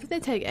know. I think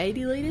they take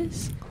 80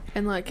 litres,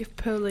 and, like, if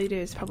per litre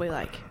is probably,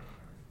 like...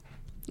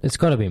 It's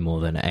got to be more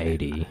than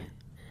 80.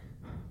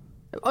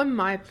 On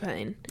my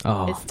plane,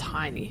 it's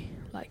tiny.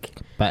 Like,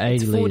 but 80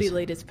 it's 40 litres.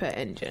 litres per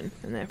engine,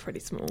 and they're pretty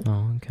small.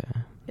 Oh, okay.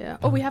 Yeah.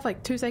 Oh, we have,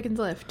 like, 2 seconds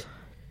left.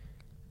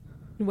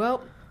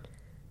 Well...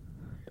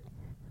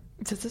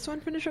 Does this one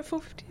finish at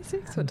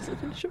 4:56 or does it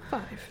finish at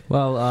 5?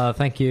 Well,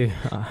 thank you,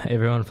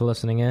 everyone, for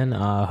listening in.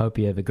 I hope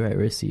you have a great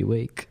rest of your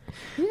week.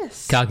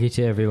 Yes. Ka kite,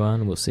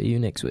 everyone. We'll see you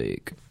next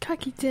week. Ka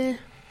kite.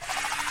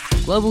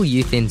 Global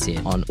Youth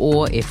NZ on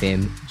OAR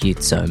FM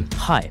Youth Zone.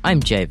 Hi,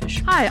 I'm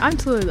Javish. Hi, I'm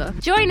Tallulah.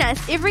 Join us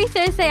every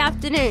Thursday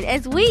afternoon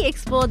as we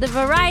explore the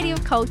variety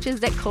of cultures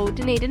that call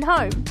Dunedin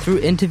home. Through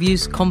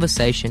interviews,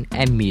 conversation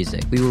and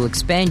music, we will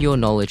expand your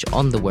knowledge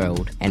on the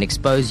world and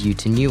expose you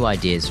to new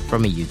ideas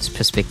from a youth's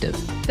perspective.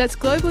 That's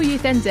Global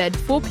Youth NZ,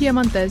 4 p.m.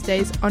 on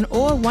Thursdays on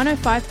OAR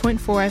 105.4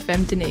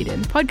 FM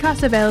Dunedin.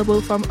 Podcast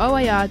available from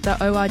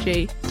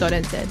oar.org.nz.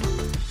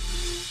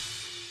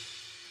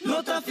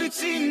 No te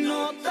fixi,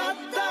 no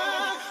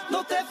tata,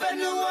 no te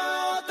whenua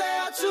o te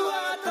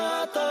atua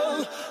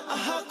tātou.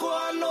 Aha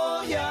koa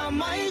no hea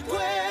mai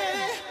koe,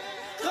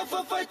 ka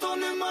whawhai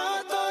tonu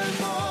mātou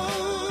mō.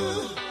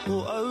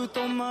 O au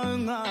tō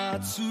maunga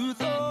atu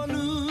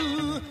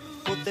tonu,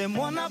 ko te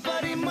moana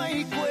pari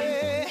mai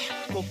koe,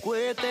 ko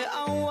koe te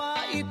aua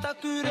I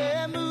taku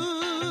remu.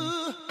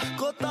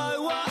 Ko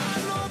taua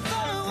ano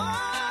taua,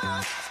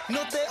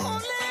 no te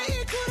ole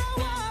I kura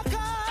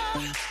waka,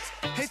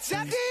 he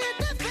tiaki I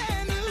te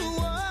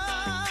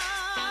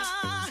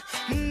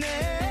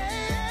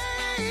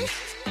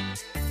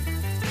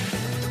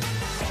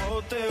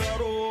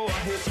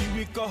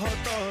kaha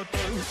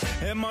tātou,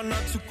 e mana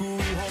tuku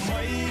iho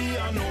mai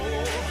anō.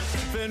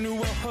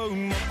 Whenua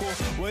haumako,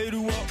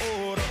 wairua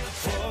ora,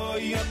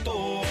 whai ato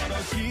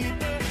ara ki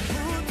te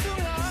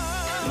putua.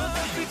 No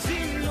te whiti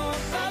no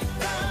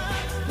tata,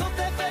 no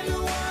te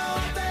whenua o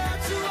te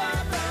atua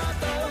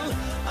tātou.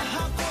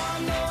 Aha koa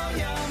no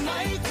ia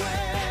mai koe,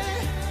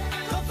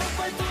 ka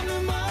whawhai tonu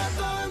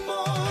mātou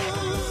mō.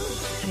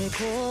 He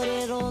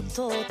kōrero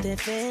tō te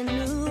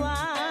whenua,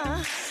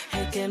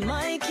 he ke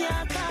mai kia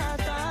tātou.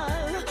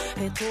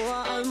 He toa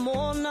au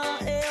mōna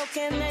e o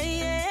ke nei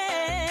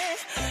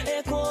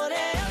e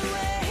kore au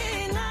e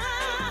hinga,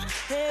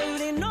 he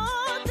uri no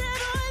te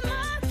roi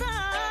mata,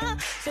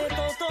 te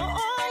toto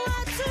o ngā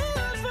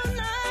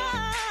tūpuna,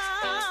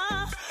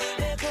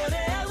 e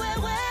kore au e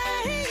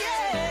wehi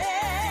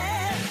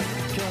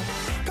Kia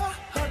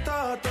kaha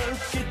tātou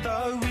ki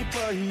tau I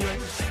pai ai,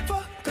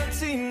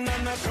 whakatina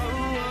na kau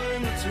au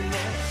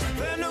matuna,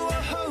 whenua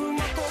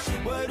haumako,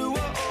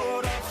 wairua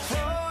ora,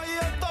 whai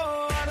ato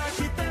ara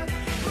ki te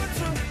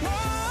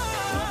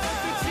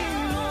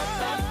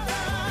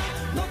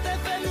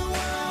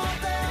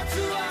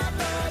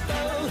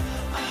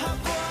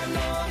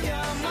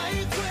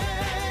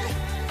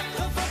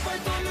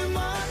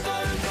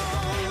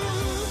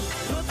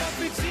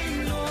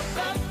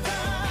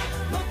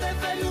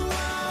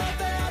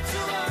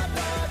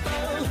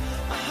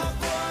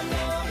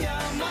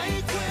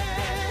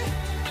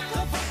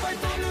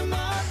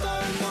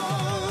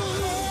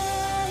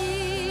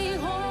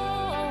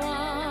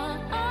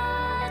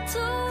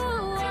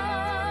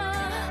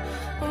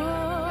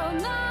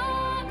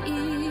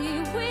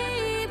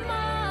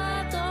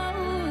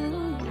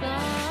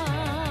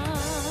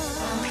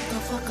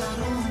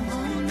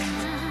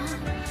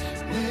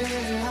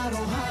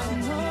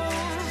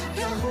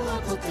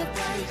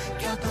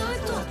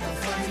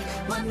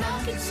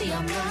See,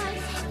 I'm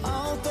right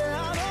out there.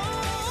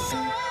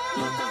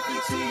 No te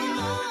fixi,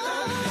 no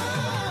tata,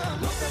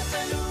 no te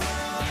whenua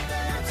o te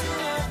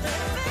atua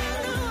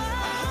tātou.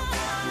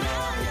 No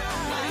ia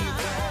mai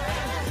koe,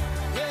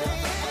 ka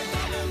whawhai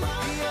tonu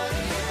mātou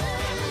mō.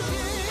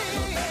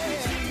 No te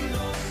fixi,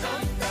 no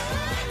tata,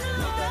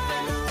 no te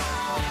whenua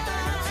o te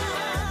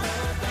atua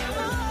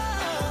tātou.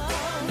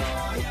 No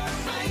ia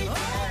mai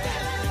koe,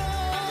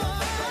 ka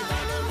whawhai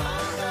tonu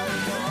mātou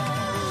mō.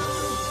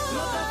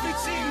 No te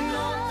fixi, no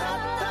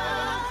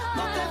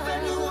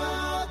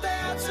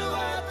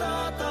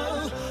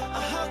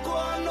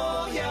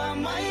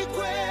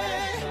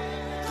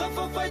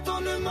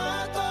tonu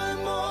mātai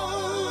mō.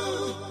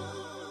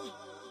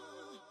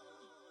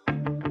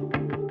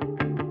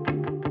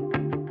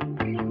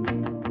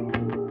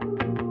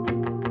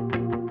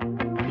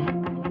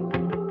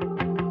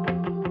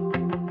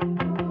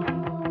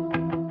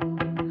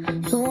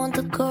 You want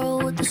the girl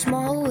with the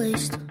small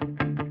waist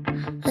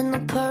and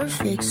the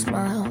perfect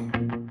smile.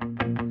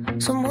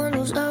 Someone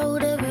who's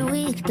out every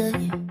weekday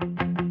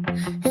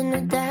in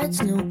her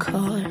dad's new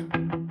car.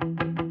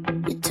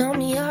 You tell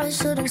me I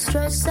shouldn't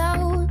stress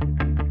out,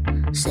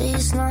 say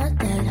it's not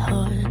that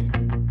hard.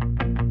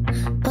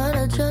 But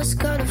I just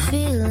got a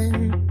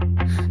feeling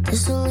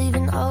this will leave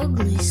an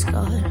ugly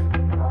scar.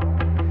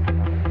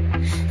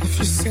 If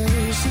you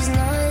say she's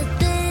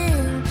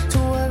nothing to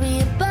worry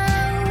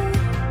about,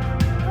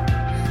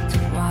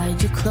 then why'd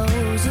you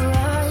close your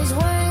eyes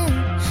when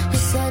you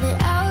said it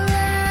out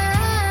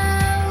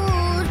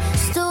loud?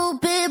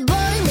 Stupid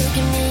boy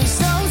making me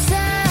so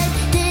sad.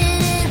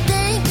 Didn't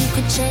think you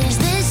could change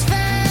this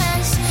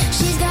fast.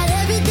 She's got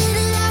everything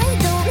that I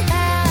don't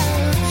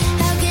have.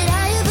 How could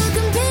I ever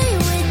compete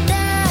with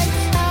that?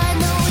 I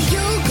know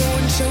you'll go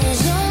and change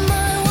your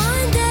mind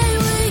one day.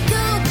 Wake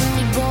up and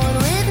be born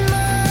with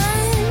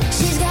mine.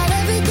 She's got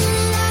everything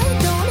that I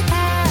don't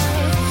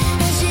have,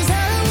 and she's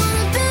all I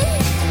wanna be,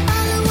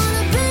 all I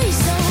wanna be.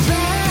 So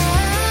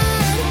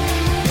bad,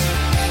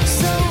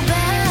 so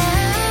bad.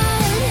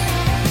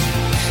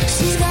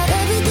 She's got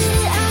everything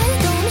that I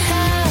don't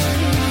have.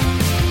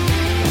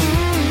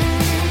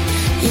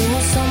 You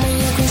want someone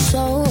you can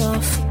show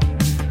off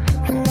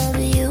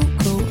whenever you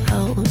go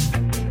out.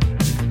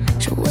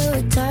 She'll wear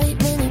a tight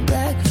mini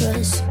black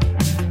dress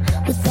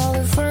with all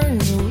her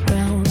friends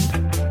around,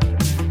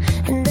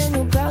 and then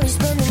you'll probably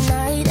spend the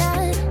night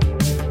at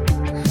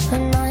a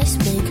nice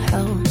big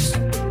house.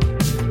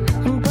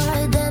 And by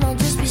then I'll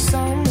just be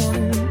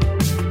someone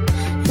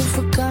you've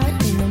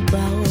forgotten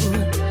about.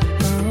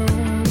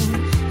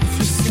 If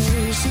you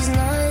say she's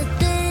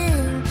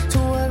nothing to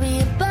worry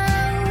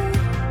about,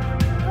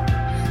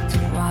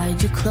 then why'd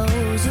you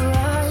close your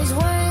eyes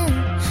when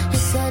you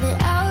said it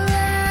out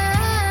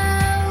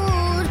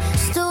loud?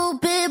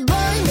 Stupid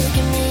boy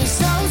making me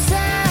so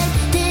sad.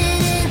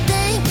 Didn't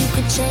think you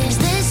could change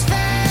this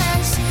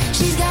fast.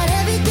 She's got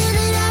everything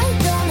that I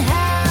don't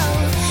have.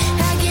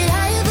 How could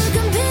I ever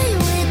compete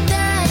with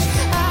that?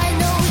 I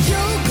know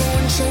you'll go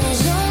and change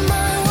your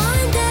mind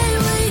one day.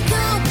 Wake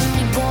up and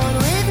be born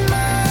with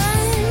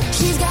mine.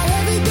 She's got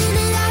everything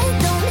that I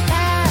don't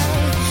have,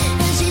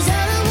 and she's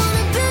all I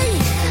wanna be,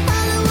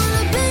 all I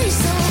wanna be.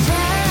 So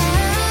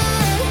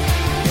bad,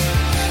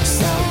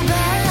 so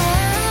bad.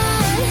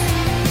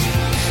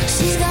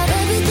 She's got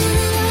everything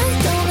that I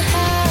don't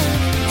have,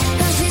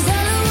 and she's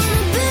all I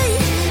wanna be,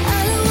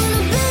 all I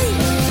wanna be.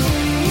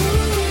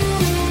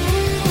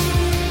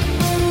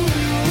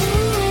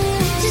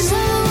 She's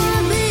all I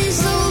wanna be,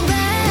 so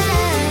bad.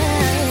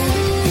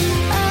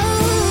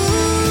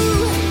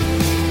 Oh,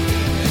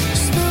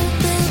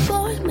 stupid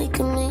boy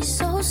making me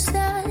so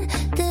sad.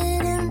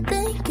 Didn't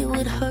think it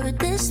would hurt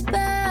this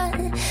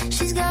bad.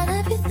 She's got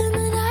everything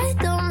that I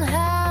don't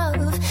have.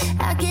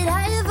 How could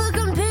I ever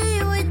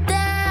compete with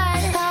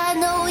that? I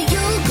know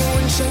you'll go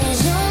and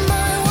change your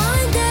mind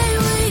one day.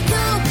 Wake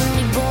up and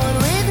be born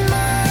with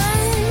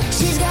mine.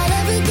 She's got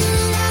everything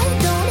that I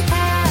don't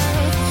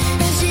have,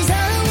 and she's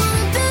all I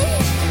wanna be,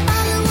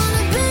 all I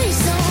wanna be.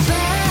 So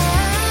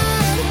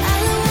bad,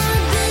 all I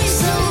wanna be.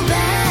 So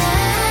bad.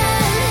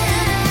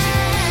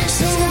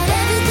 She's got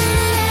everything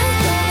that I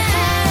don't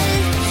have,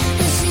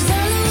 and she's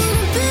all I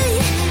wanna be,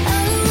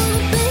 all I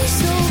wanna be.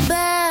 So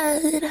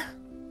bad.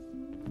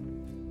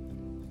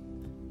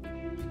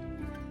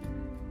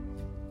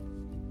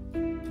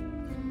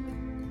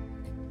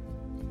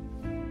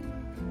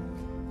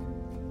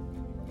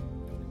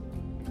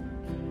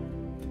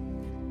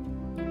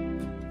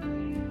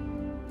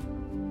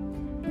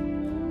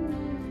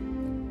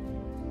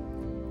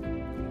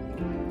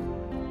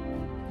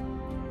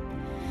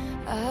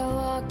 I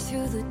walked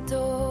through the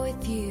door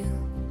with you.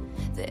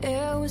 The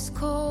air was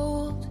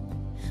cold,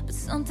 but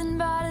something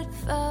about it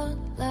felt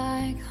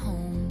like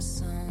home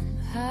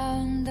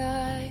somehow. And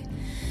I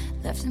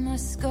left my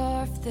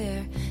scarf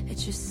there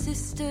at your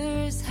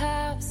sister's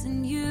house,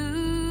 and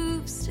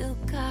you still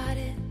got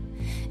it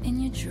in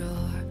your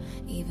drawer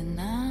even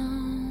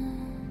now.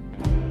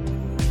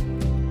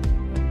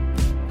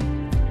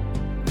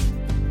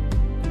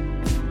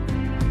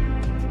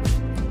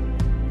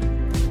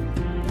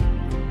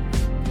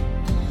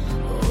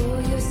 Oh,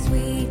 your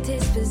sweet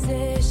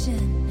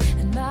disposition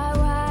and my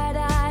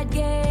wide-eyed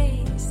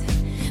gaze.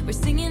 We're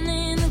singing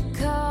in the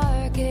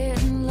car,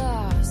 getting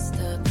lost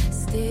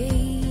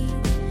upstate.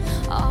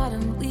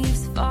 Autumn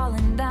leaves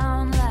falling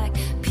down like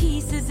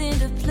pieces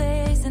into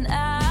place, and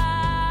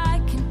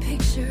I can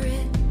picture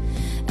it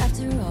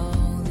after all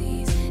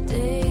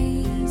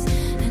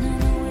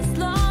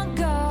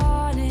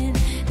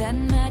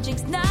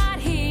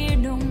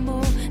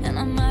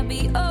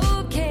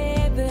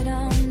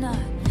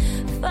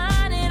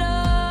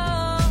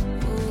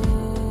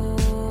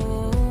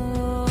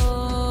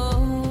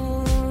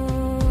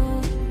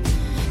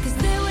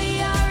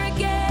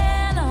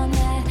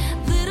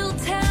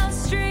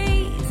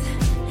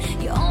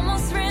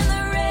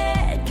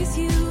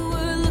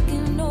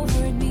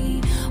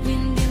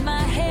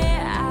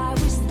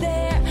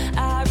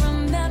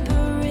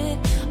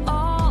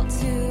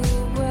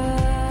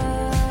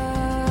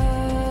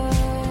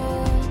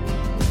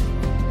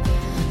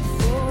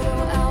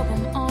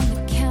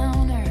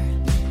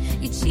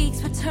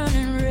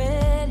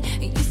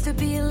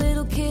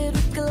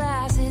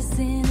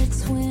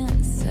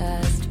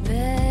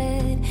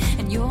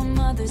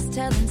others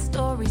telling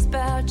stories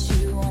about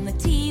you on the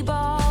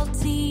T-ball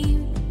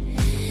team.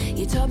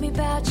 You told me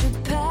about your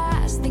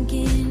past,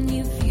 thinking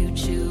your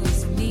future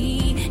was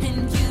me.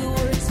 And you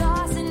were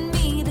tossing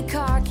me the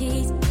car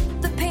keys,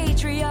 the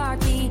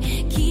patriarchy,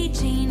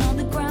 keychain on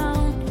the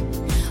ground.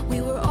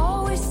 We were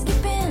always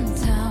skipping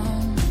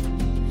town.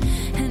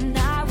 And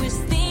I was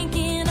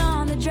thinking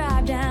on the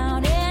drive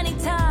down,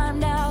 anytime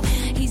now,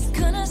 he's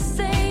gonna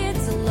say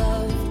it's a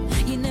love.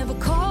 You never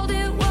called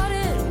it what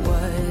it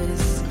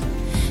was.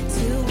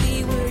 Till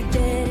we were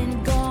dead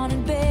and gone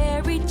and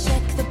buried.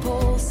 Check the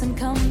pulse and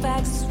come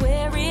back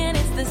swearing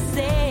it's the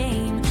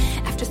same.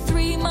 After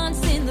 3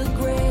 months in the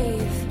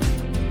grave.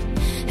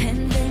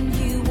 And then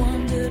you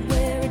wondered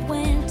where it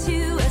went to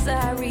as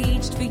I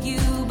reached for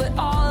you. But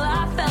all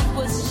I felt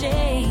was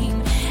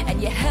shame.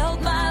 And you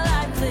held my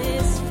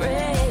lifeless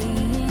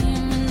frame.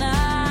 And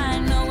I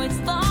know it's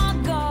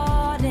long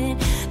gone and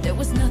there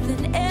was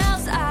nothing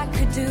else I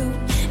could do.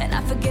 And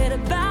I forget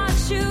about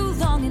you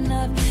long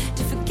enough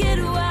to forget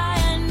why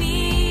I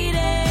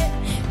needed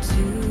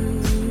to.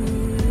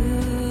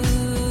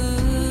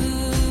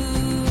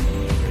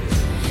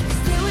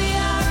 'Cause here we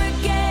are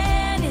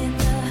again in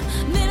the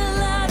middle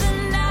of the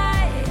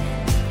night.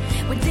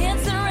 We're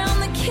dancing around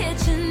the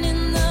kitchen in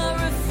the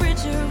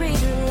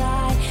refrigerator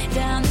light.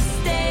 Down the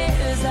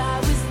stairs, I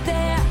was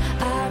there,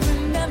 I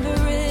remember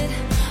it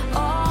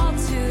all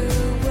too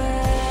well.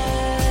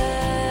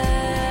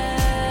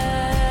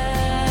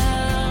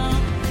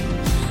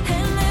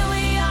 And there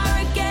we are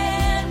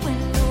again when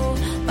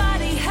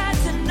nobody had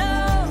to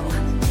know.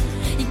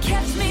 You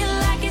kept me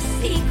like a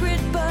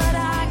secret, but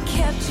I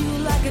kept you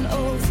like an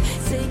oath.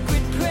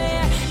 Sacred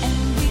prayer, and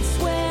we'd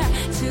swear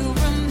to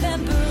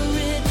remember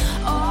it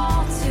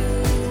all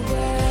too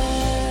well,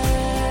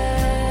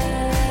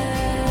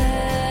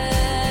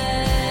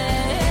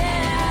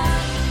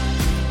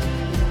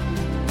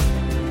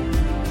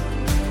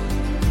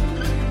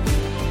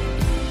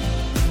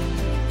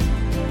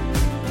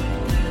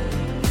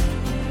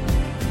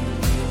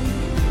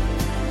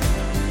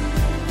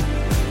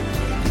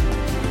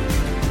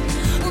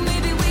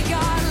 maybe we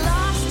got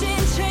lost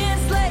in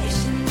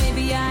translation.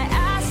 Maybe I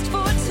asked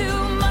for too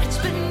much,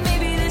 but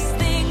maybe this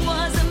thing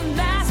was a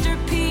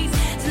masterpiece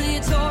till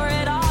you tore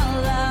it all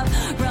up.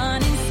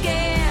 Running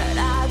scared,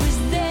 I was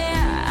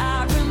there, I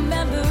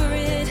remember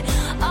it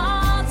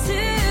all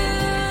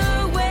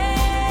too well.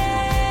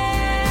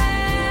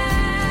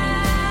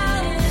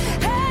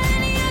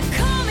 And you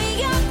call me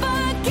up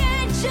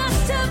again just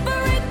to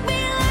break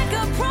me like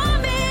a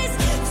promise.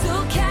 So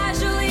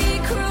casually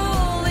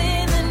cruel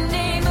in the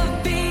name of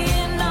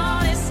being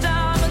honest.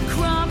 I'm a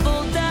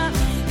crumpled up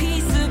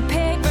piece of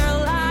paper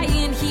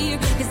lying here,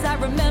 'cause I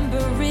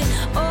remember it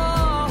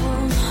all.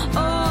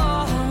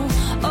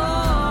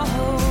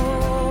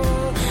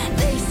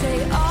 They say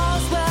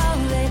all's well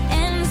that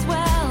ends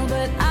well,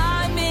 but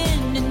I'm in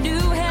a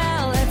new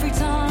hell every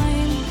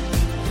time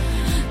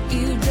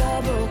you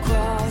double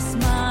cross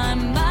my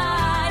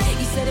mind.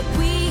 You said if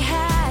we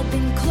had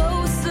been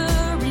closer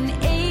in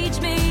age,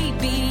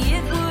 maybe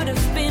it would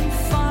have been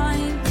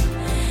fine.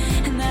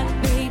 And that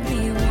made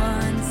me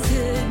want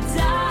to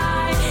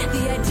die.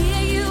 The idea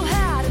you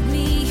had of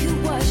me, who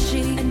was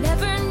she? A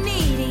never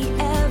needy,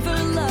 ever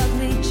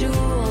lovely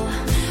jewel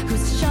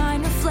whose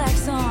shine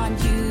reflects on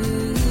you.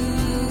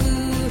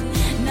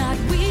 Not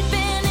we'd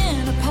been in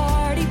a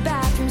party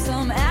bathroom,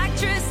 some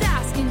actress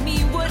asking me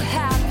what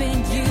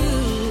happened. You,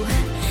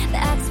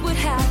 that's what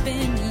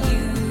happened.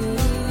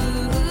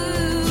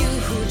 You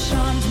who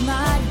charmed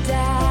my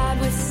dad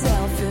with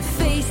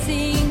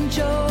self-effacing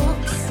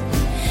jokes,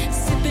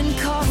 sipping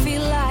coffee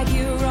like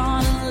you're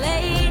on a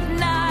late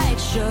night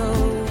show.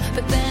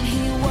 But then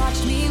he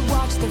watched me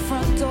watch the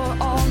front door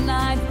all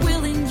night,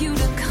 willing you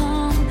to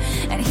come.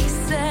 And he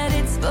said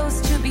it's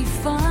supposed to be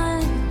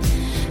fun,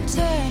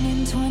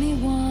 turning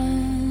 21.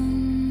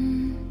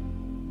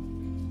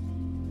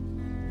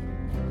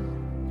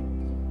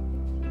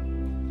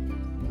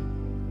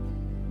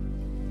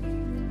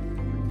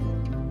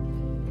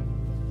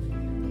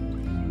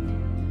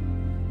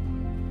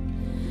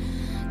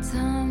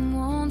 Time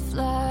won't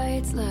fly,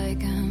 it's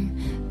like I'm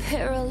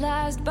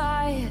paralyzed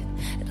by it.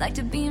 I'd like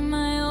to be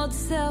my old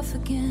self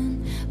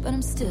again, but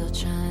I'm still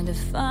trying to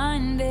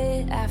find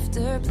it.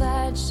 After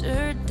plaid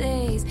shirt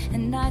days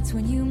and nights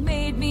when you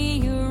made me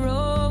your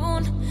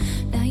own,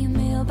 now you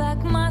mail back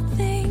my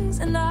things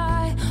and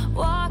I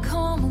walk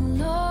home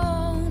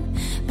alone.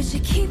 But you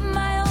keep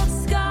my old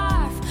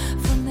scarf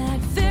from that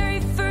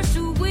very first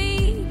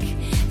week,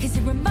 'cause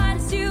it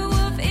reminds you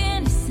of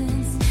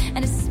innocence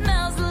and it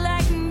smells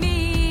like me.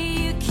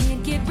 You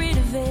can't get rid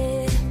of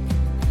it,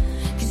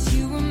 'cause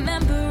you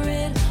remember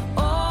it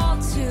all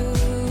too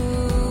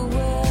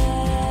well.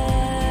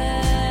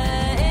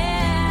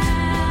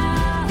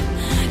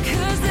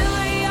 'Cause there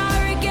we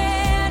are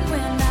again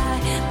when I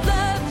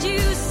loved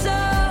you so.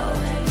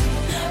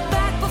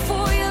 Back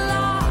before you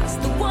lost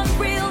the one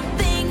real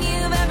thing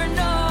you've ever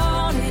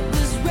known. It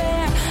was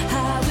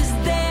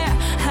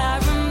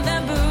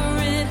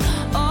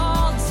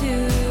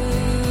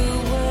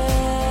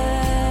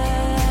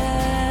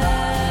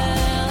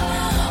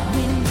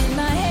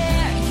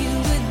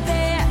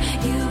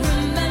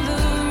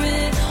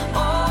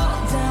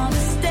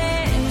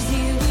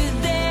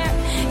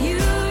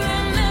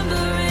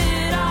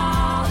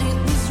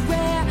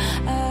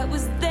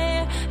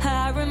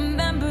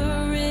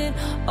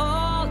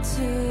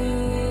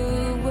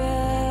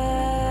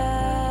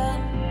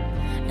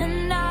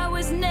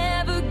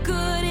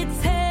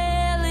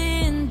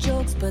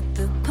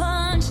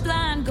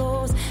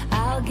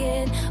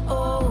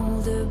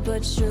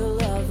but your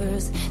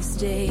lovers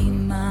stay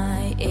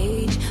my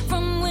age.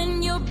 From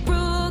when your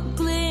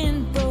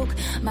Brooklyn broke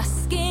my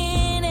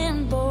skin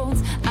and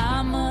bones,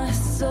 I'm a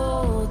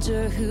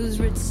soldier who's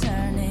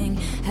returning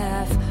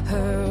half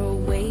her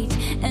weight.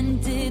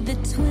 And did the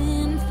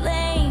twin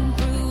flame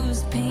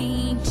bruise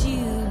paint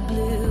you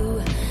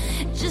blue?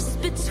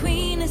 Just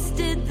between us,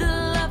 did the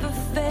love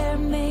affair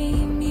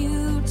maim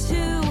you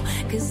too?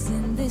 'Cause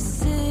in this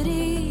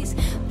city's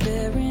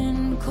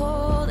barren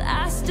cold,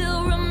 I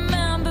still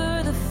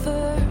remember the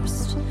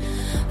first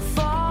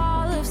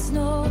fall of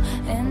snow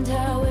and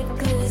how it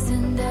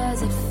glistened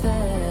as it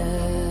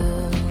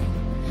fell.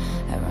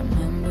 I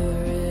remember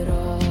it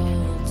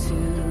all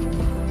too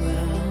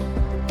well.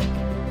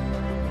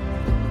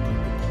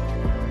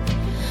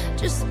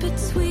 Just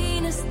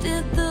between us,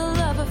 did the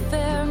love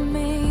affair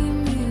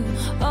maim you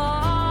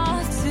all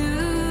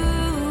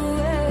too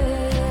well?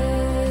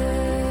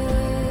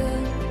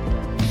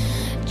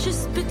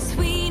 Just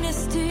between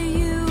us, do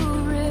you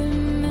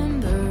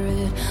remember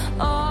it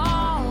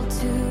all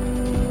too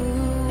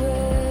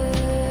well?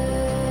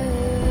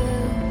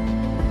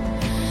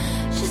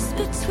 Just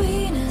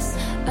between us,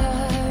 I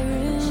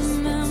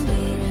remember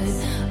it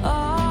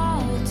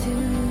all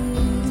too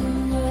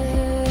well.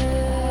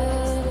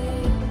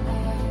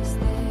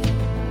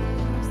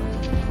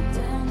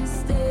 Down the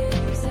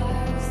stairs, I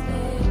was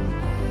there.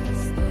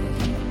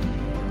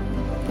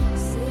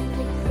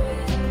 Sacred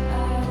prayer,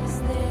 I was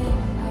there.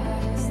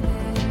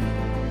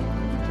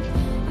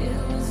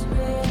 It was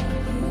real,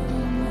 you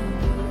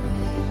remember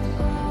it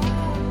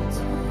all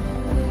too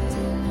well.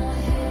 In my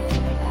head,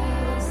 I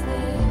was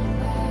there.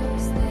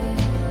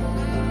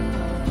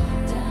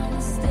 Down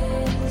the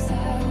stairs,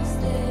 I was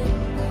there.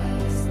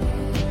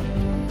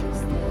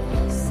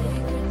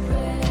 Sacred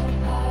prayer,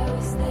 I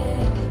was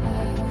there.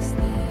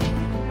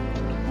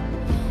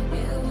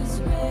 It was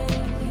real,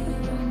 you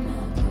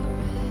remember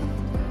it.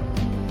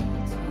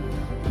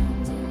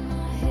 And in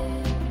my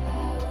head,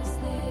 I was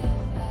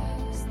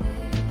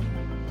there.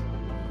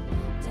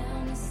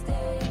 Down the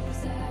stairs,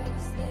 I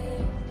was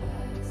there.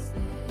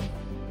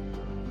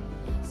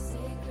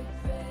 Sacred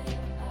prayer,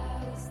 I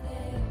was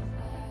there.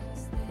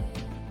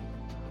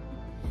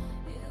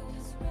 It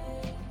was real, you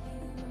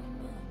remember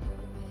it.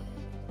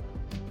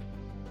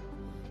 And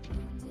in my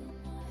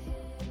head,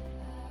 I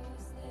was there.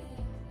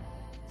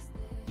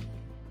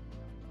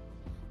 Down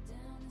the stairs,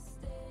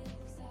 I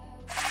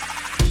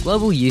was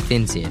Global Youth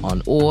Ins Here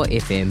on OAR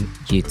FM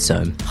Youth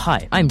Zone.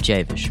 Hi, I'm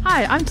Javish.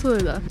 Hi, I'm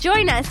Tallulah.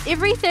 Join us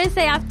every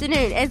Thursday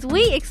afternoon as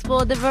we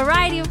explore the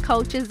variety of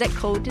cultures that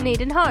call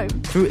Dunedin home.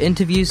 Through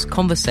interviews,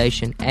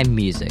 conversation, and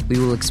music, we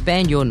will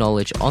expand your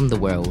knowledge on the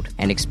world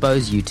and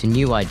expose you to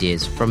new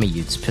ideas from a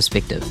youth's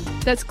perspective.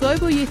 That's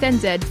Global Youth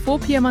NZ, 4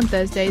 p.m. on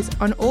Thursdays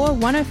on OAR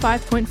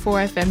 105.4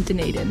 FM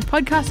Dunedin.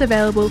 Podcast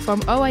available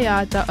from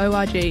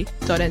oar.org.nz.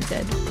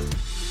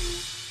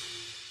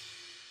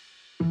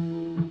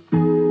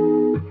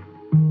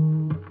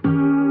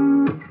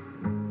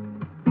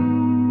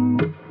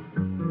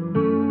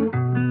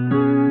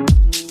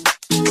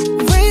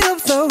 Weight of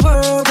the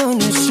world on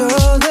your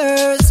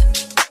shoulders.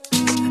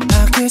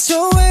 I kiss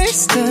your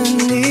waist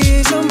and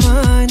ease your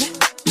mind.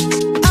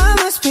 I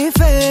must be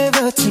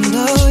favored to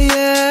know,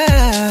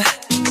 yeah.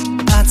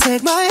 I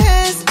take my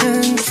hands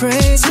and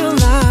trace your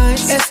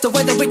lines. It's the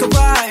way that we could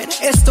ride.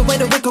 It's the way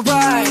that we could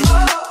ride.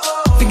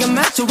 Think I'm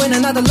meant to win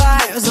another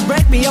life, so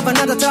break me up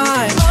another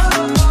time.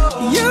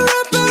 You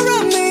wrap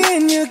around me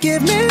and you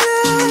give me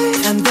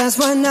life, and that's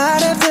why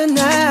night after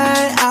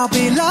night I'll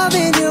be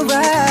loving you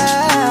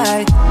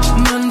right.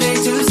 Monday,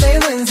 Tuesday,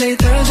 Wednesday,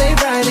 Thursday,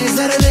 Friday,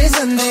 Saturday,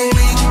 Sunday.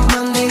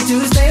 Monday,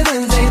 Tuesday,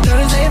 Wednesday,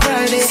 Thursday,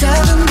 Friday,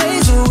 7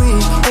 days a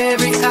week.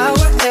 Every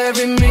hour,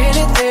 every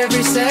minute,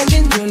 every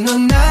second. You know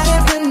night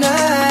after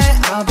night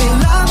I'll be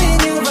loving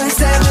you right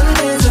 7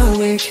 days a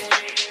week.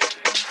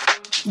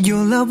 You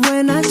love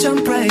when I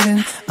jump right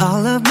in.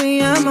 All of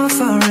me, I'm a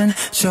foreign.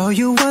 Show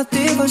you what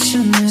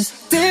devotion is.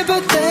 Deeper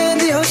than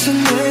the ocean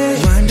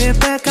is. Wind it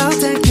back, I'll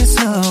take it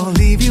slow.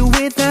 Leave you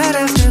with that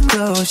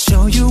afterglow.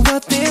 Show you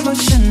what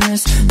devotion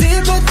is.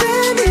 Deeper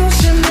than the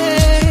ocean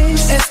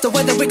is. It's the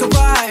way that we could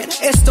ride.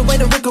 It's the way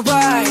that we could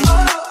ride.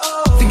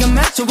 Think I'm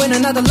meant to win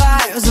another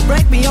life, so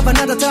break me up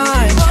another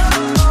time.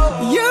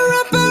 You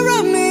wrap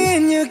around me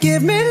and you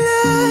give me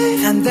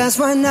life, and that's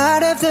why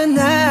night after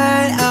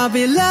night I'll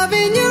be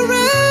loving you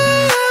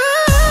right.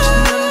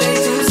 Monday,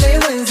 Tuesday,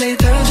 Wednesday,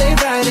 Thursday,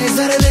 Friday,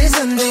 Saturday,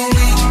 Sunday.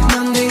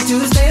 Monday,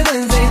 Tuesday,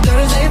 Wednesday,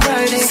 Thursday,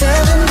 Friday,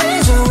 7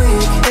 days a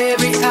week.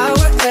 Every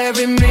hour,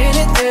 every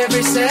minute,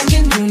 every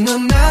second. You know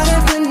night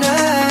after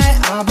night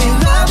I'll be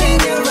loving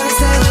you right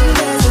 7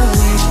 days a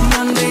week.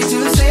 Monday,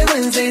 Tuesday,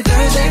 Wednesday,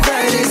 Thursday,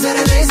 Friday,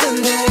 Saturday,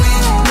 Sunday.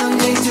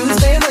 Monday,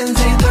 Tuesday,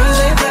 Wednesday,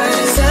 Thursday,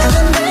 Friday,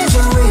 7 days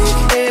a week.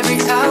 Every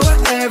hour,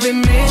 every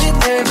minute,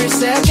 every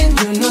second.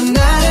 You know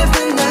night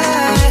after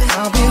night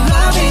I'll be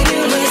loving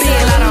you right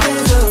 7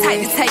 days a week.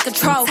 Tight to take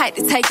control, tight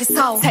to take your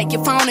soul. Take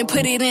your phone and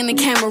put it in the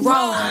camera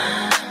roll.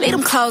 Leave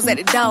them clothes at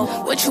the door.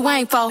 What you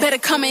ain't for? Better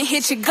come and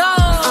hit your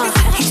goal.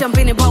 He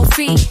jumping in both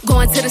feet.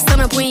 Going to the sun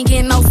up, we ain't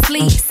getting no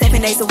sleep. 7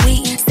 7 days a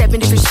week, 7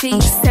 different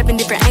sheets, 7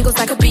 different angles,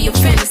 I could be your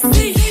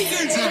fantasy.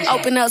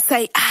 Open up,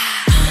 say,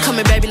 ah, come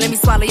here, baby, let me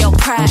swallow your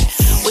pride.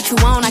 What you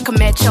want, I can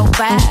match your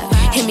vibe.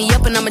 Hit me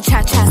up and I'ma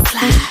cha-cha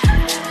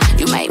slide.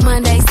 You make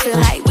Mondays feel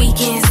like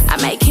weekends.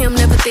 I make him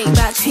never think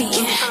about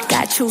cheating.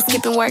 Got you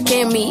skipping work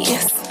and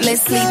meetings.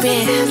 Let's sleep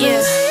in,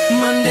 yeah.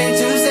 Monday,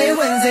 Tuesday,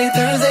 Wednesday,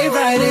 Thursday,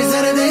 Friday,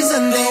 Saturday,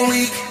 Sunday,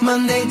 week.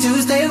 Monday,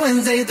 Tuesday,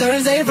 Wednesday,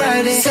 Thursday,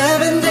 Friday,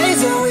 7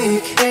 days a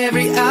week.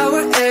 Every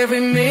hour, every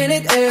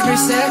minute, every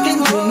second,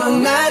 you know,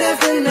 night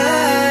after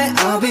night,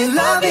 I'll be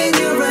loving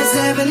you right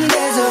 7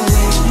 days a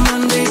week.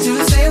 Monday,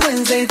 Tuesday,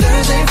 Wednesday,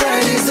 Thursday,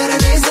 Friday,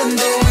 Saturday,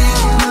 Sunday, week.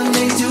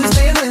 Monday,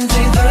 Tuesday,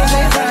 Wednesday,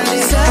 Thursday,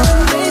 Friday,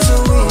 7 days a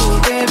week.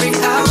 Every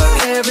hour,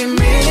 every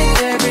minute,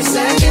 every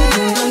second,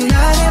 you know,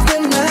 night after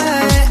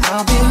night,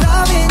 I'll be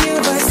loving you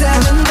right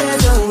 7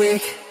 days a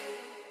week.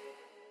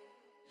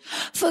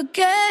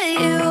 Forget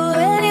you,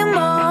 any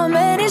mom,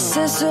 any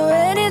sister,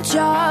 any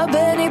job,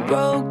 any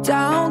broke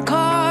down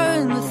car,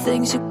 and the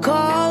things you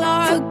call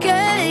art.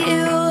 Forget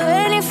you,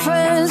 any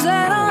friends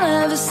that I'll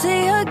never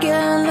see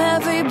again.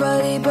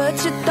 Everybody but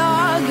your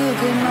dog, you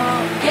can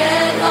all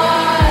get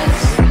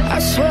lost. I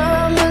swear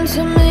I meant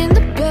to mean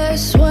the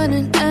best when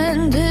it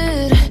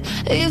ended.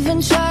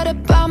 Even tried to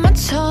bite my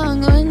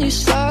tongue when you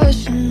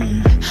started.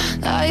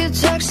 Now you're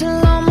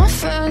texting all my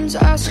friends,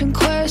 asking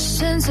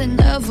questions. They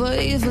never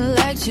even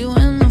liked you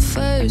in the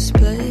first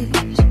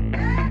place.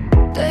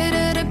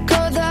 Dated a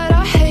girl that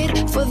I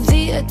hate for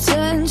the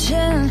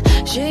attention.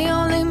 She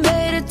only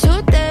made it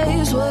 2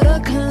 days, what a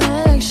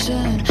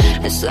connection.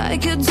 It's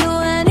like you'd do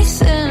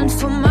anything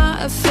for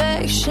my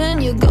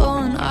affection. You're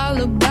going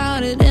all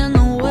about it in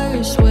the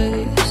worst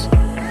ways.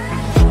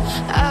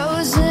 I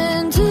was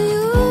into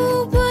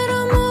you, but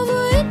I'm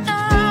over it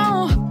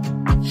now.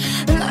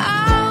 And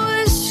I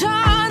was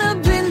trying to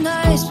be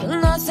nice, but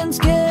nothing's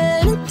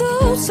getting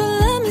through, so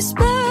let me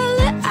spell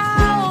it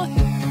out.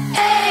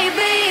 A, B,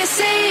 C,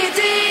 D,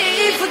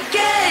 E,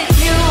 forget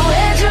you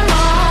and your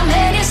mom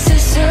and your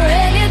sister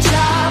and your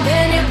job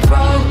and your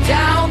broke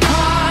down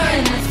car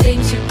and the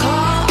things you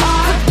call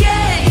art.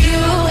 Forget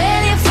you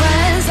and your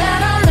friends that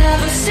I'll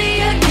never see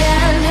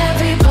again.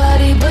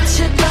 Everybody but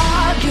your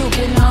dog, you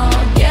can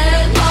all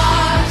get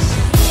lost.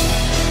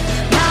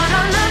 Na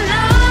na na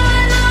na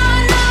na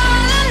na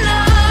na na.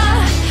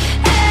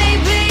 A,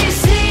 B,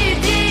 C,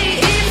 D,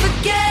 E,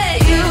 forget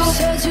you.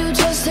 Said you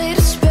just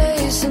needed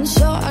space, and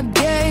so I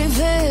gave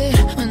it.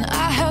 When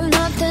I had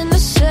nothing to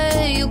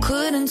say, you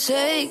couldn't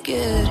take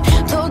it.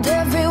 Told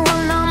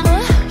everyone I'm a,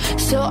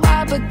 so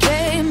I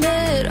became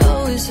it.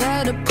 Always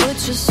had to put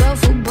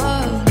yourself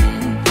above me.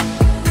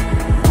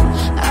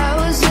 I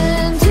was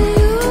into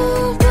you,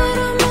 but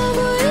I'm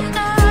over it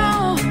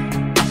now.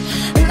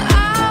 And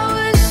I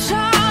was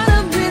trying to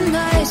be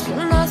nice,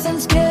 but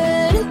nothing's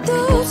getting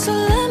through, so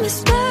let me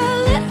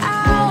spell it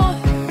out.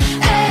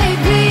 A,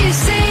 B,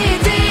 C,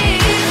 D,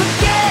 E,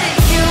 forget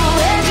you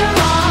and your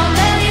mom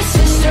and your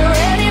sister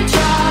and your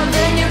job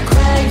and your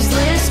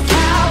Craigslist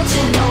couch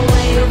and the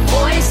way your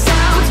voice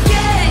sounds.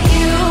 Forget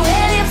you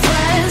and your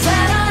friends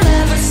that I'll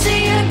never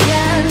see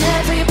again.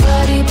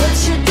 Everybody but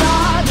your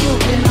dog, you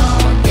can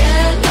all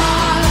get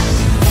lost.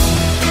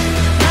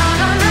 Na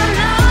na na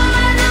na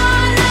na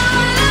na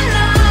na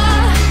na.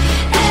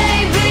 A,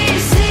 B,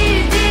 C,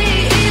 D,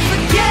 E,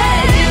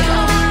 forget you.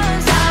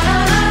 Na na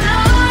na na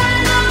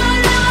na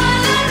na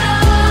na na.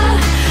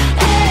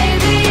 A,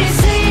 B,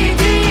 C,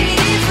 D,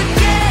 E,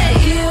 forget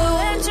you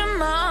and your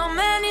mom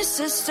and your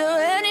sister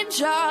and your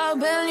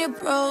job and your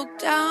broke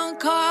down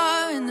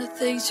car and the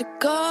things you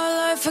call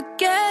art.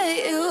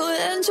 Forget you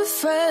and your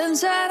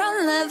friends that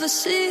I'll never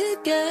see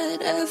again.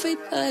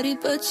 Everybody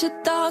but your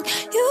dog,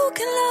 you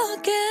can all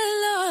get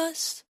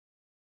lost.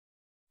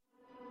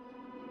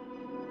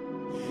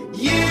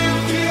 You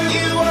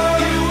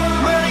are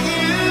my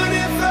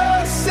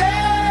universe,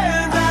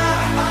 and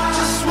I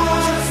just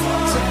want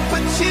to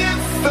put you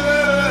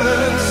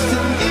first.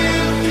 And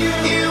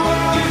you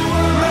are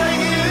my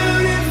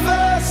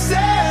universe,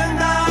 and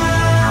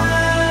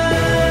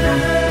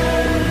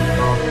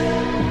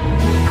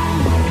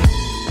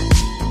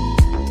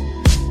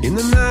in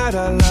the night I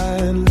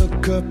lie and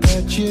look up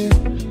at you.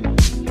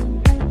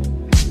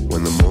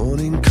 When the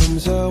morning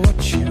comes I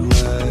watch you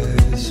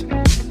rise.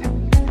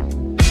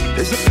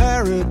 There's a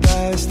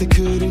paradise they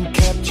couldn't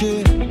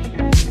capture,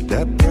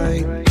 that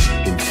bright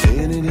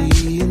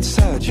infinity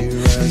inside your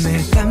eyes.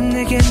 매일 밤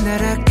내게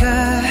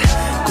날아가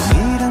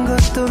꿈이란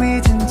것도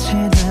잊은 채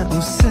나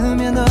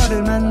웃으며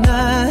너를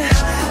만나.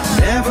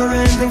 Never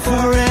ending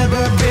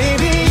forever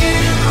baby.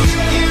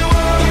 You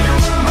are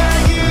my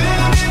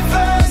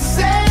universe,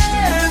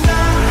 and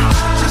I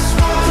just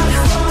want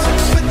to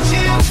put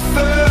you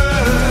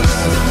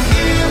first.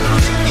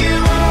 You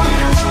are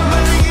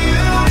my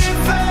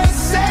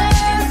universe,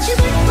 and you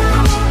make my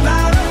whole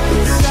light up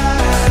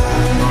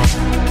inside.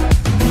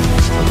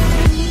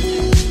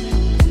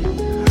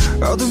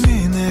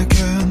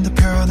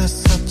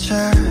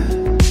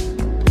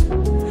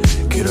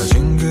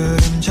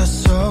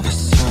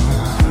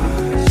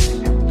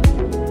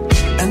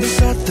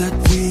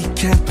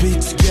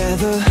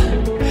 together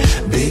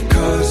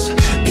because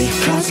we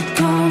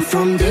come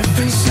from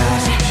different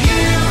sides.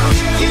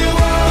 You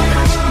are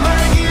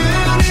my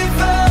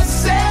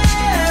universe,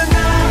 and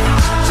I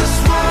just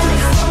want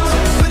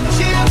to put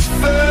you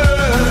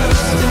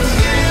first.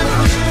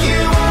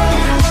 You are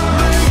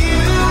my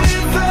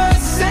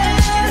universe,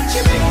 and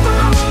you make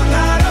my world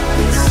light up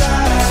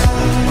inside.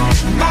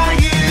 My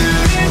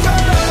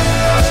universe,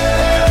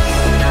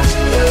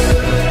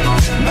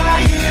 my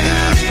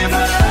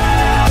universe.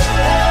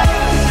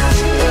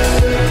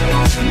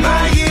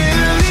 My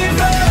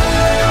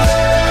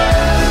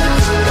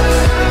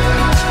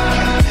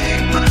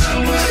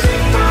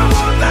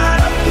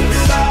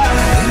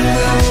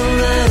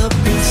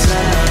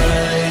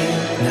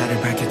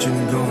나를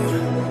밝혀주는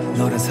건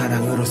너란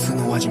사랑으로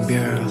수놓아진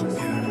별.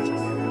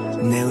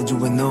 내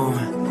우주와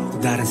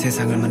넌 다른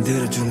세상을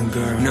만들어주는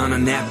걸.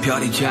 너는 내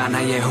별이자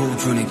나의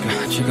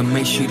호주니까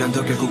지금의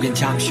시련도 결국엔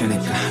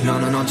잠시니까.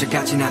 너는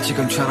언제까지나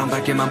지금처럼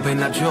밝게만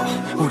빛나줘.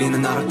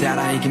 우리는 너를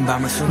따라 이긴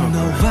밤을 수놓고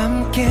너와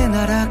함께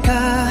날아가.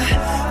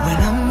 When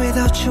I'm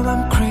without you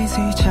I'm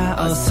crazy. 자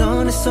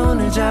어서 내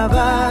손을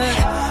잡아.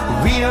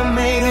 We are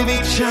made of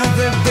each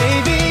other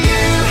baby.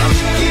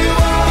 You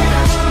are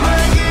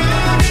my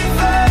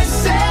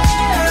universe,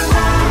 and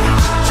I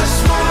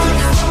just want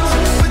to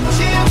put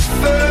you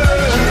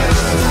first.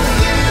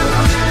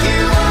 You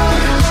are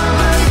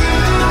my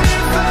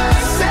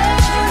universe,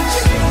 and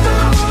you keep the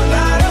world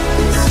light up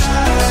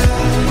inside.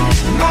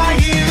 My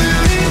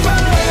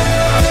universe,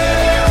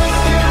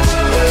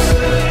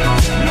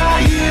 my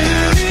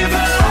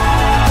universe,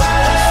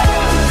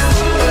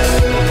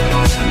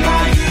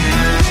 my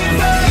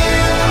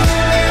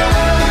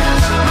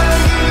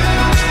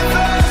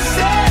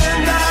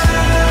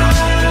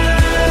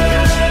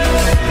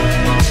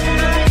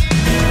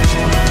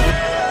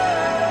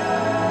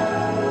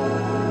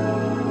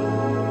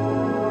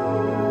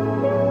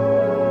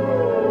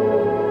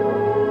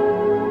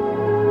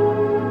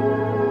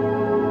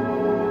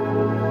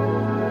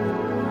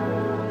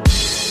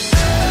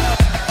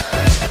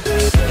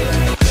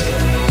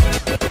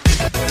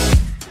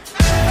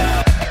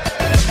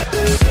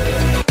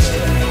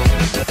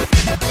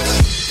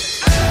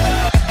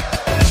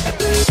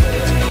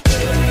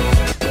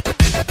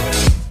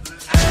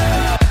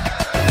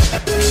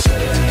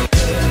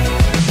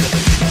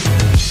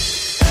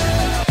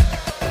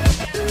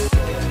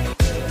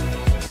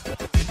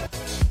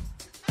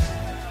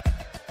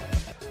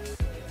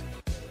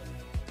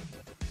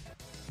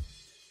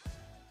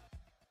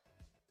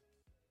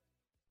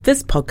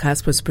This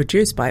podcast was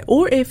produced by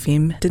OAR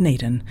FM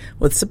Dunedin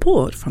with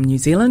support from New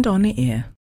Zealand On Air.